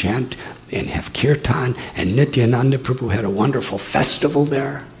sit and chant and have kirtan, and Nityananda Prabhu had a wonderful festival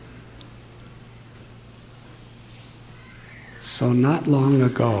there. So not long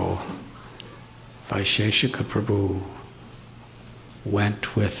ago, Vaisheshika Prabhu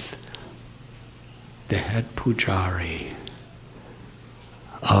went with the head pujari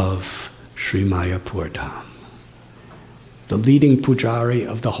of Sri Mayapur Dham, the leading pujari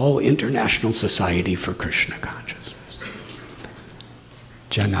of the whole International Society for Krishna Consciousness,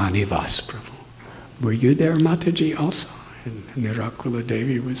 Janani Vas Prabhu. Were you there, Mataji, also? And Nirakula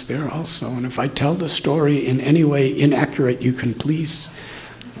Devi was there also. And if I tell the story in any way inaccurate, you can please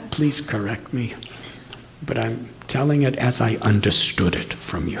correct me. But I'm telling it as I understood it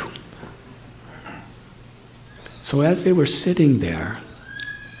from you. So as they were sitting there,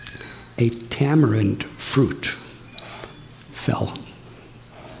 a tamarind fruit fell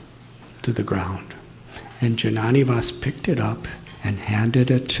to the ground. And Jananivas picked it up and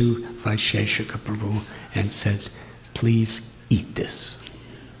handed it to Vaisheshika Prabhu and said, "Please eat this."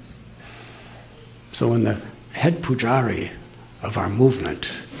 So when the head pujari of our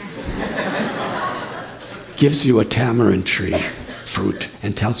movement gives you a tamarind tree fruit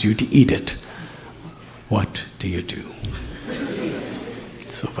and tells you to eat it, what do you do?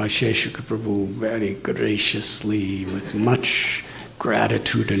 So Vaisheshika Prabhu very graciously, with much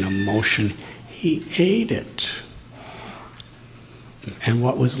gratitude and emotion, he ate it. And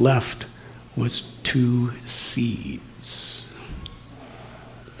what was left was 2 seeds.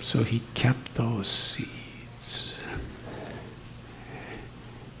 So he kept those seeds.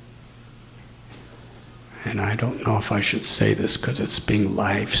 And I don't know if I should say this because it's being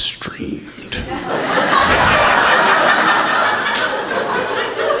live streamed.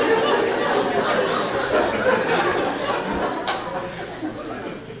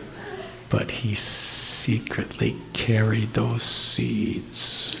 But he secretly carried those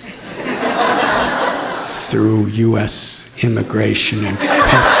seeds through U.S. immigration and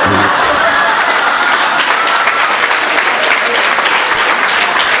customs.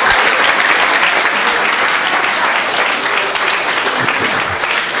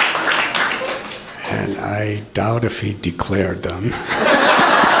 And I doubt if he declared them.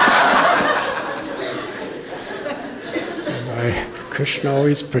 Krishna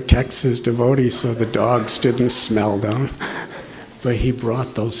always protects his devotees so the dogs didn't smell them. But he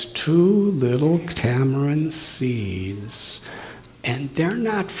brought those 2 little tamarind seeds, and they're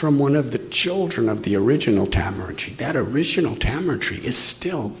not from one of the children of the original tamarind tree. That original tamarind tree is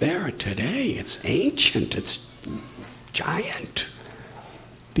still there today. It's ancient, it's giant.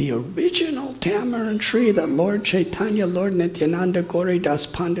 The original tamarind tree that Lord Chaitanya, Lord Nityananda, Gauridas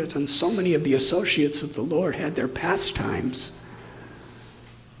Pandit, and so many of the associates of the Lord had their pastimes.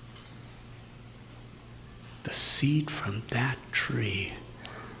 The seed from that tree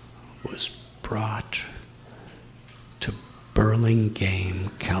was brought to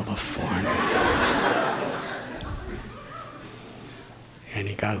Burlingame, California. And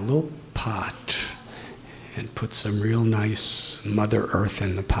he got a little pot and put some real nice Mother Earth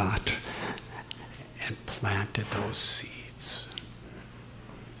in the pot and planted those seeds.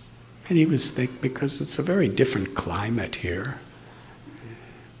 And he was thinking, because it's a very different climate here.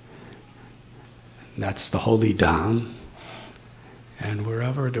 That's the holy dham. And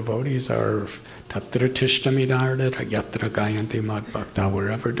wherever devotees are, tatra tishtamidarda yatra gayanti mad bhakta,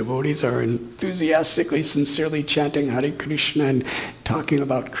 wherever devotees are enthusiastically, sincerely chanting Hare Krishna and talking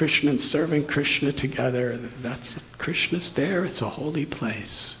about Krishna and serving Krishna together, that's Krishna's there, it's a holy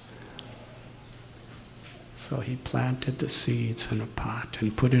place. So he planted the seeds in a pot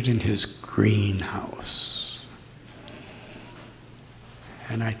and put it in his greenhouse.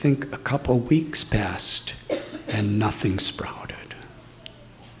 And I think a couple weeks passed and nothing sprouted.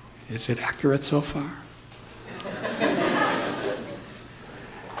 Is it accurate so far?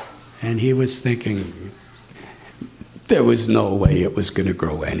 And he was thinking there was no way it was going to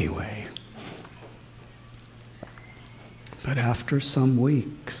grow anyway. But after some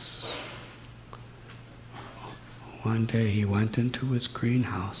weeks, one day he went into his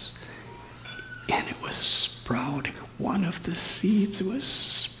greenhouse and it was sprouting. One of the seeds was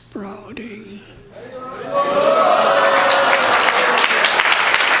sprouting.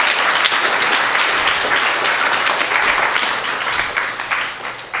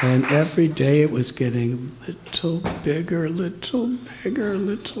 And every day it was getting little bigger, little bigger,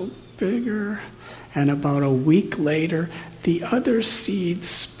 little bigger. And about a week later, the other seeds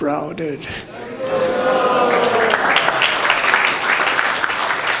sprouted.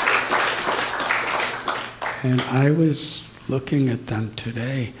 And I was looking at them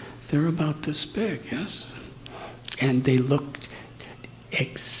today. They're about this big, yes? And they looked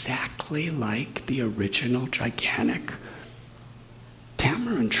exactly like the original gigantic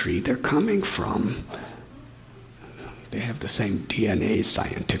tamarind tree they're coming from. They have the same DNA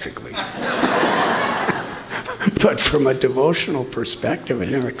scientifically. But from a devotional perspective,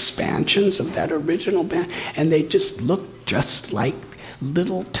 they're expansions of that original band. And they just look just like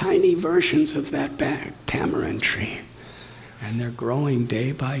little tiny versions of that tamarind tree. And they're growing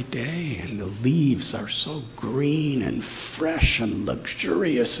day by day, and the leaves are so green and fresh and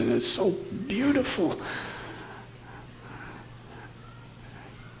luxurious, and it's so beautiful.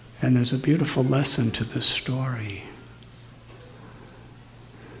 And there's a beautiful lesson to this story.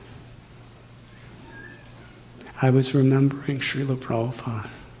 I was remembering Srila Prabhupada.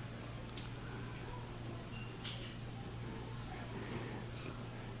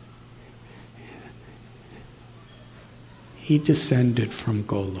 He descended from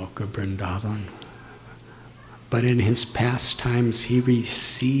Goloka Vrindavan, but in his pastimes he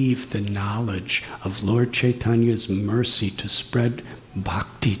received the knowledge of Lord Chaitanya's mercy to spread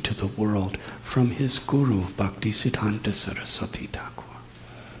bhakti to the world from his guru, Bhaktisiddhanta Saraswati Thakur.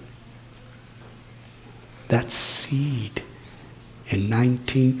 That seed in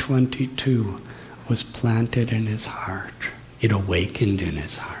 1922 was planted in his heart. It awakened in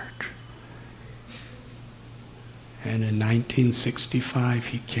his heart. And in 1965,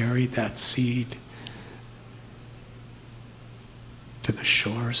 he carried that seed to the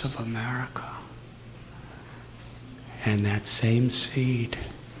shores of America. And that same seed,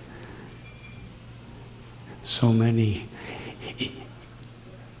 so many,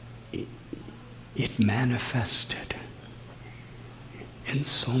 it manifested in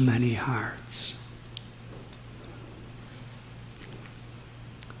so many hearts.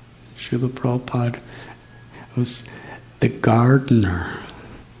 Srila Prabhupada was the gardener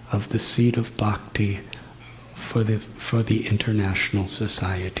of the seed of bhakti for the International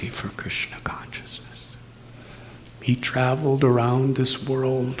Society for Krishna Consciousness. He traveled around this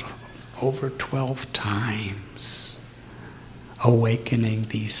world over 12 times, awakening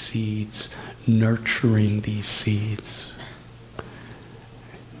these seeds, nurturing these seeds.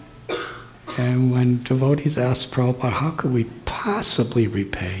 And when devotees asked Prabhupada, how could we possibly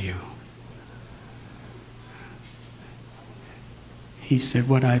repay you? He said,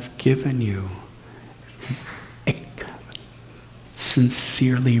 what I've given you,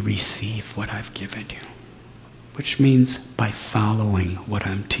 sincerely receive what I've given you. Which means by following what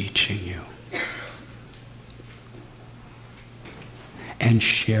I'm teaching you. And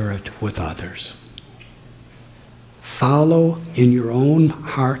share it with others. Follow in your own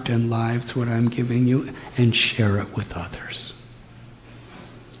heart and lives what I'm giving you and share it with others.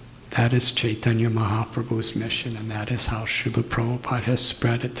 That is Chaitanya Mahaprabhu's mission, and that is how Srila Prabhupada has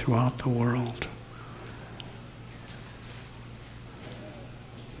spread it throughout the world.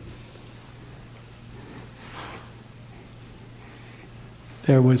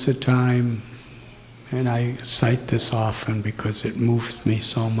 There was a time, and I cite this often because it moved me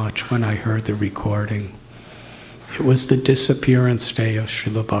so much when I heard the recording. It was the disappearance day of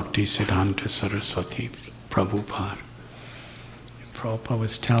Srila Bhaktisiddhanta Saraswati Prabhupada. Prabhupada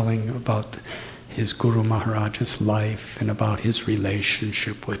was telling about his Guru Maharaj's life and about his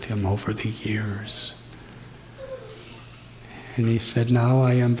relationship with him over the years. And he said, now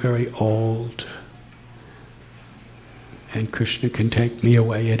I am very old, and Krishna can take me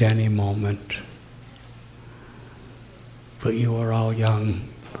away at any moment. But you are all young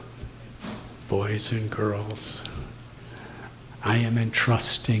boys and girls. I am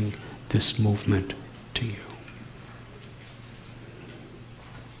entrusting this movement to you.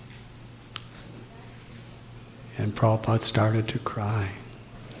 And Prabhupada started to cry.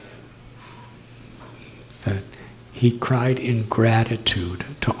 That he cried in gratitude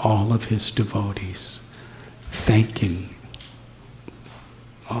to all of his devotees, thanking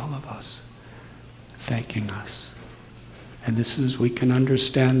all of us, thanking us. And this is, we can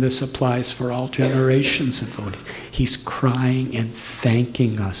understand this applies for all generations of devotees. He's crying and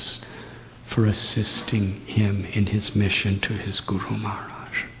thanking us for assisting him in his mission to his Guru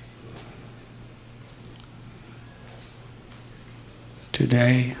Maharaj.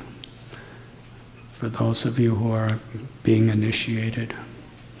 Today, for those of you who are being initiated,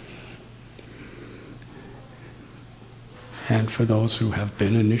 and for those who have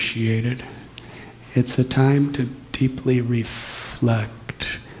been initiated, it's a time to deeply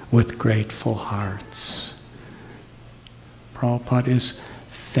reflect with grateful hearts. Prabhupada is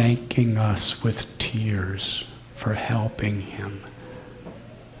thanking us with tears for helping him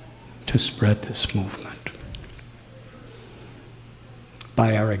to spread this movement.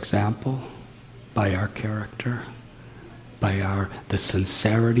 By our example, by our character, by the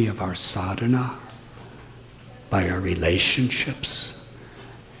sincerity of our sadhana, by our relationships,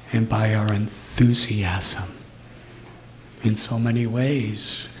 and by our enthusiasm in so many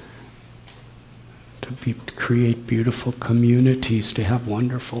ways to create beautiful communities, to have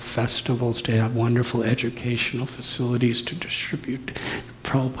wonderful festivals, to have wonderful educational facilities, to distribute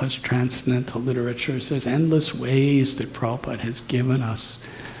Prabhupada's transcendental literature. There's endless ways that Prabhupada has given us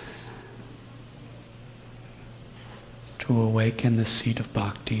to awaken the seed of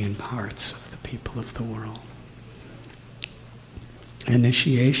bhakti in hearts of the people of the world.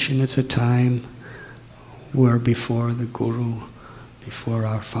 Initiation is a time where before the Guru, before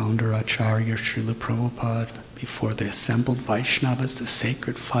our founder Acharya Srila Prabhupada, before the assembled Vaishnavas, the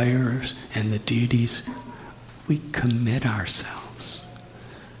sacred fires and the deities, we commit ourselves.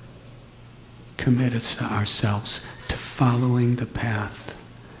 Commit ourselves to following the path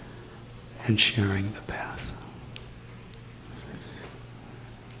and sharing the path.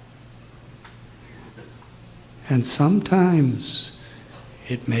 And sometimes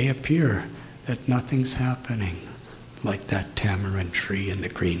it may appear that nothing's happening, like that tamarind tree in the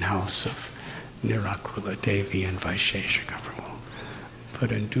greenhouse of Nirakula Devi and Vaisheshika Prabhu.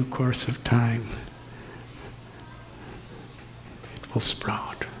 But in due course of time, it will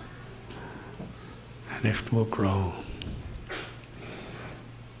sprout and it will grow.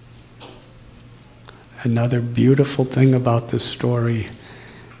 Another beautiful thing about this story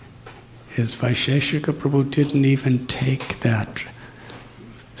is Vaisheshika Prabhu didn't even take that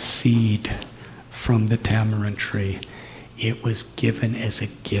seed from the tamarind tree. It was given as a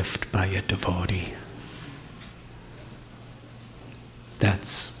gift by a devotee.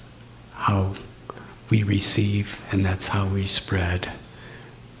 That's how we receive, and that's how we spread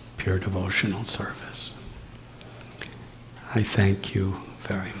pure devotional service. I thank you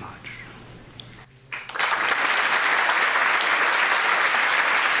very much.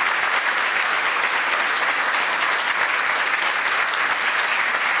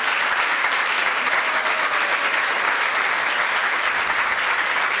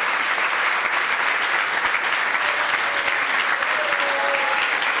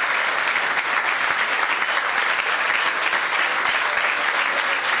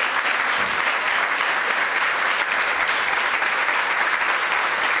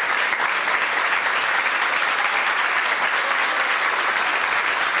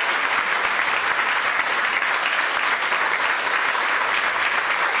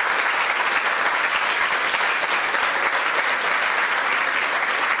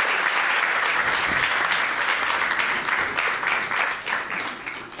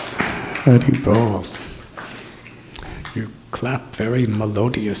 Hari Bol. You clap very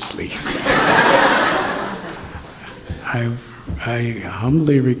melodiously. I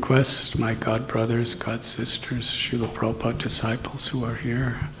humbly request my godbrothers, godsisters, Srila Prabhupada disciples who are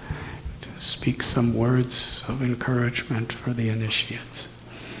here to speak some words of encouragement for the initiates.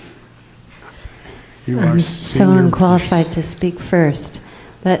 I'm so unqualified to speak first,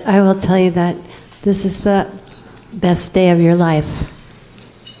 but I will tell you that this is the best day of your life.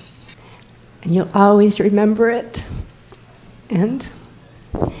 And you'll always remember it. And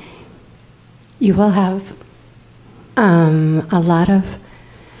you will have a lot of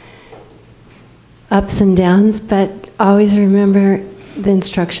ups and downs, but always remember the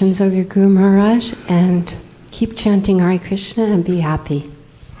instructions of your Guru Maharaj and keep chanting Hare Krishna and be happy.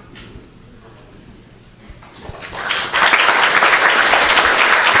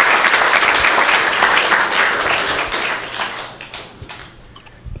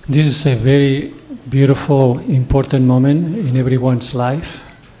 This is a very beautiful, important moment in everyone's life.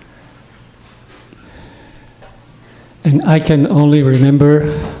 And I can only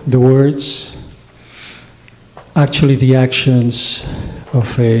remember the words, actually the actions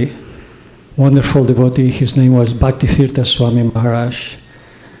of a wonderful devotee. His name was Bhaktitirtha Swami Maharaj,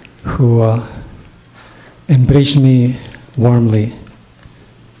 who embraced me warmly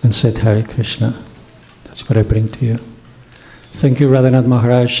and said, Hare Krishna. That's what I bring to you. Thank you, Radhanath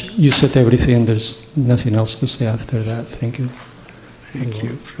Maharaj. You said everything. There's nothing else to say after that. Thank you. Thank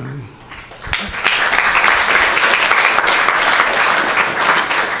you.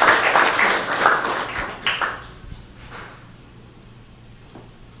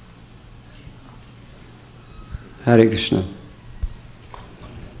 Hare Krishna.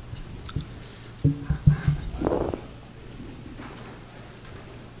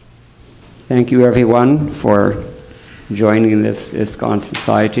 Thank you, everyone, for joining this ISKCON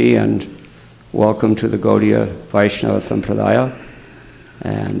society, and welcome to the Gaudiya Vaishnava Sampradaya.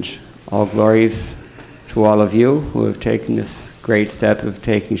 And all glories to all of you who have taken this great step of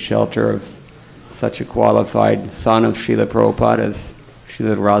taking shelter of such a qualified son of Srila Prabhupada as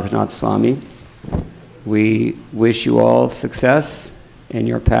Srila Radhanath Swami. We wish you all success in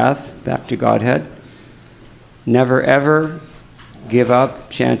your path back to Godhead. Never ever give up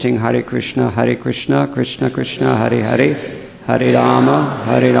chanting Hare Krishna, Krishna Krishna, Hare Hare, Hare Rama,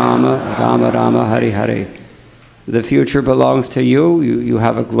 Rama Rama, Hare Hare. The future belongs to you. You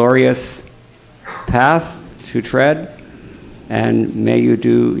have a glorious path to tread, and may you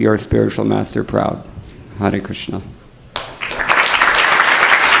do your spiritual master proud. Hare Krishna.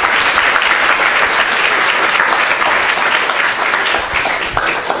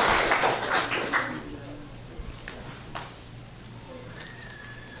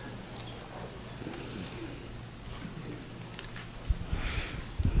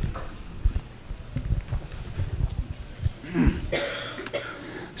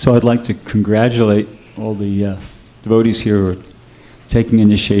 So I'd like to congratulate all the devotees here who are taking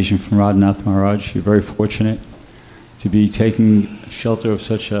initiation from Radhanath Maharaj. You're very fortunate to be taking shelter of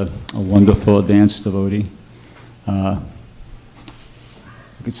such a wonderful advanced devotee. You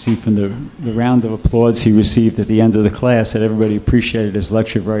could see from the round of applause he received at the end of the class that everybody appreciated his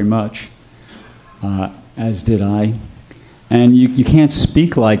lecture very much, as did I. And you can't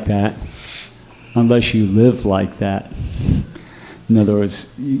speak like that unless you live like that. In other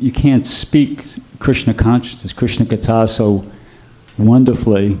words, you can't speak Krishna consciousness, Krishna Katha so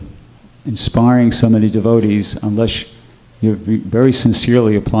wonderfully, inspiring so many devotees, unless you're very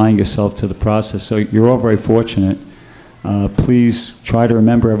sincerely applying yourself to the process. So you're all very fortunate. Please try to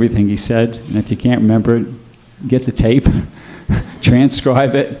remember everything he said, and if you can't remember it, get the tape,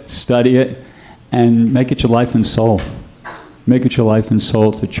 transcribe it, study it, and make it your life and soul. Make it your life and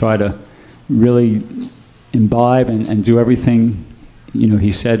soul to try to really imbibe and do everything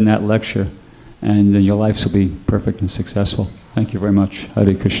he said in that lecture, and then your lives will be perfect and successful. Thank you very much.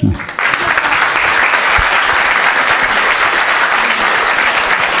 Hare Krishna.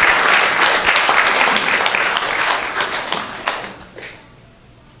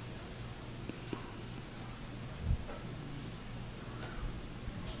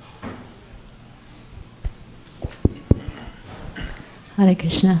 Hare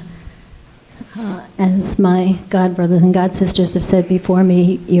Krishna. As my God brothers and God sisters have said before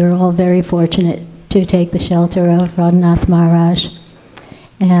me, you're all very fortunate to take the shelter of Radhanath Maharaj.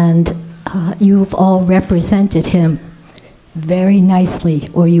 And you've all represented him very nicely,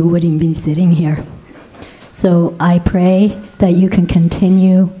 or you wouldn't be sitting here. So I pray that you can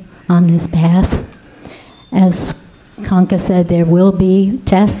continue on this path. As Kanka said, there will be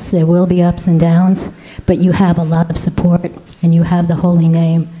tests, there will be ups and downs, but you have a lot of support, and you have the holy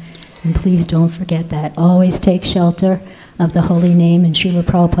name. And please don't forget that. Always take shelter of the holy name in Srila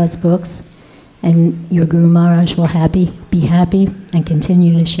Prabhupada's books, and your Guru Maharaj will be happy and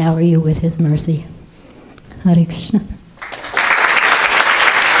continue to shower you with his mercy. Hare Krishna.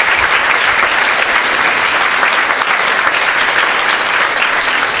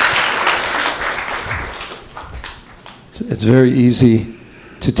 It's very easy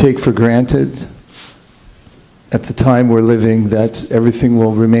to take for granted at the time we're living that everything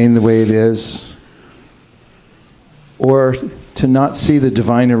will remain the way it is, or to not see the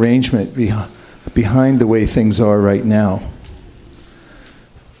divine arrangement behind the way things are right now.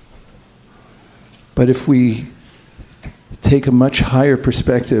 But if we take a much higher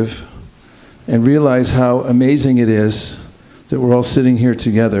perspective and realize how amazing it is that we're all sitting here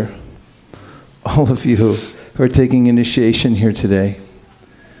together, all of you who are taking initiation here today,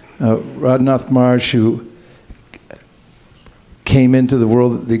 Radhanath Maharaj, who came into the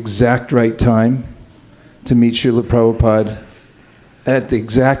world at the exact right time to meet Srila Prabhupada, at the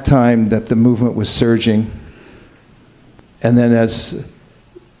exact time that the movement was surging, and then has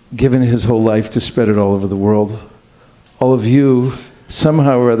given his whole life to spread it all over the world. All of you,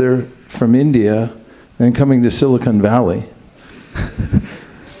 somehow or other, from India, and coming to Silicon Valley.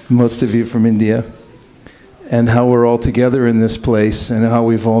 Most of you from India. And how we're all together in this place, and how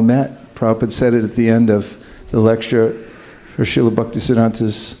we've all met. Prabhupada said it at the end of the lecture for Srila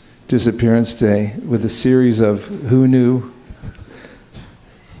Bhaktisiddhanta's disappearance day, with a series of who knew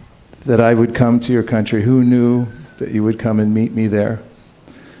that I would come to your country, who knew that you would come and meet me there.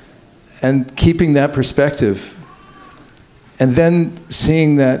 And keeping that perspective, and then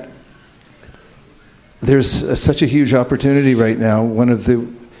seeing that there's such a huge opportunity right now. One of the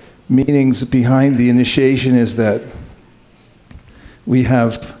meanings behind the initiation is that we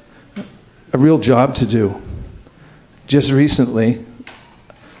have a real job to do. Just recently,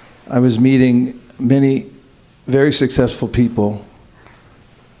 I was meeting many very successful people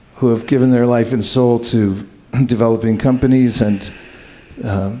who have given their life and soul to developing companies and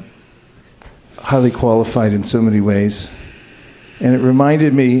highly qualified in so many ways. And it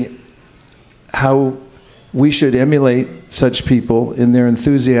reminded me how we should emulate such people in their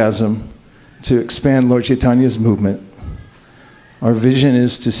enthusiasm to expand Lord Chaitanya's movement. Our vision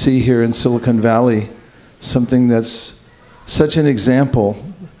is to see here in Silicon Valley something that's such an example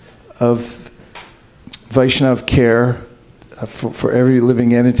of Vaishnav care for every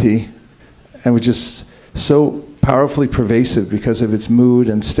living entity, and which is so powerfully pervasive because of its mood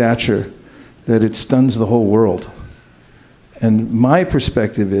and stature that it stuns the whole world. And my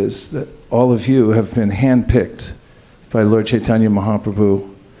perspective is that all of you have been handpicked by Lord Chaitanya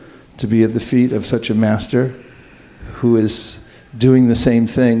Mahaprabhu to be at the feet of such a master who is doing the same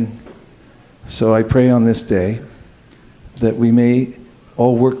thing. So I pray on this day that we may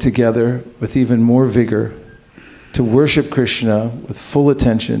all work together with even more vigor to worship Krishna with full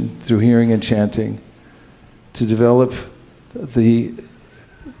attention through hearing and chanting, to develop the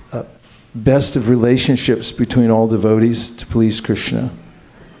best of relationships between all devotees to please Krishna,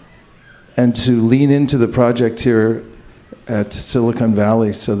 and to lean into the project here at Silicon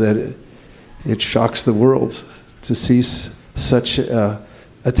Valley so that it shocks the world to see such a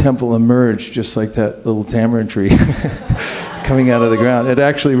temple emerge just like that little tamarind tree coming out of the ground. It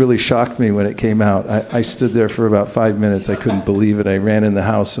actually really shocked me when it came out. I stood there for about 5 minutes. I couldn't believe it. I ran in the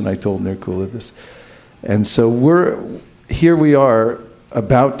house and I told Nirkula this. And so we are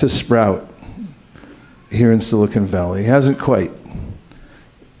about to sprout here in Silicon Valley. It hasn't quite.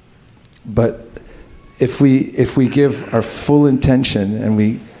 But if we give our full intention and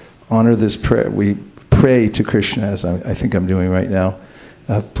we honor this prayer, we pray to Krishna, as I think I'm doing right now,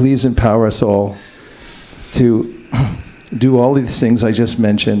 please empower us all to do all these things I just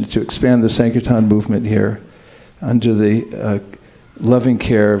mentioned, to expand the Sankirtan movement here under the loving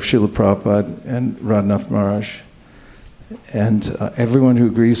care of Srila Prabhupada and Radhanath Maharaj. And everyone who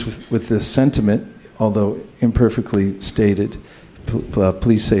agrees with this sentiment, although imperfectly stated,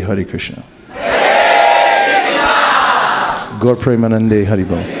 please say Hare Krishna. Hare Krishna! Gaur Premanande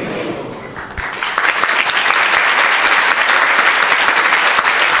Haribol.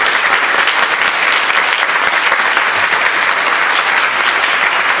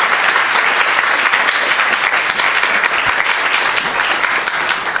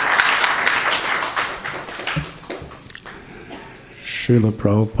 Srila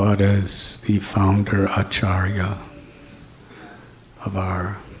Prabhupada is the founder Acharya of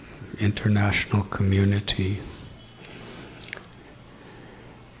our international community.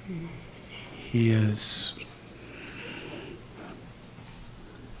 He is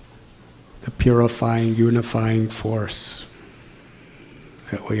the purifying, unifying force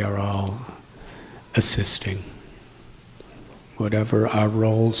that we are all assisting. Whatever our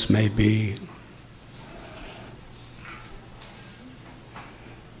roles may be,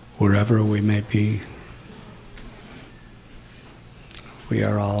 wherever we may be, we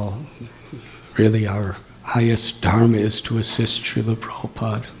are all, really our highest dharma is to assist Srila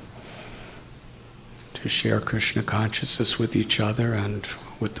Prabhupada, to share Krishna consciousness with each other and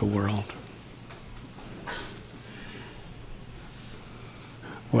with the world.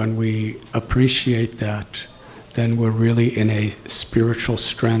 When we appreciate that, then we're really in a spiritual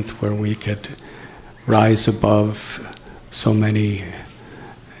strength where we could rise above so many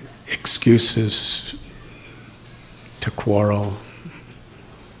excuses to quarrel,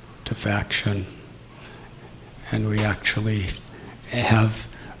 to faction, and we actually have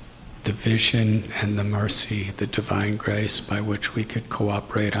the vision and the mercy, the divine grace by which we could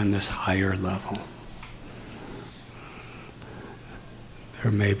cooperate on this higher level.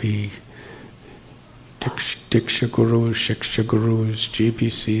 There may be Diksha Gurus, Shiksha Gurus,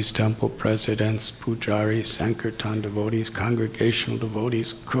 GBCs, temple presidents, pujaris, Sankirtan devotees, congregational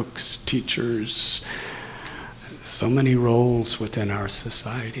devotees, cooks, teachers, so many roles within our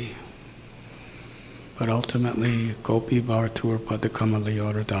society. But ultimately, Gopi Bhartur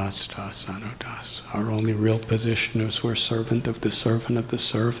Padakamaliyora Das Das Anudas. Our only real position is we're servant of the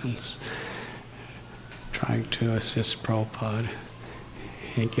servants, trying to assist Prabhupada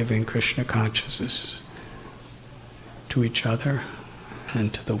in giving Krishna consciousness to each other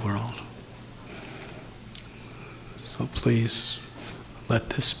and to the world. So please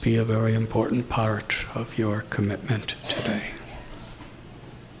let this be a very important part of your commitment today.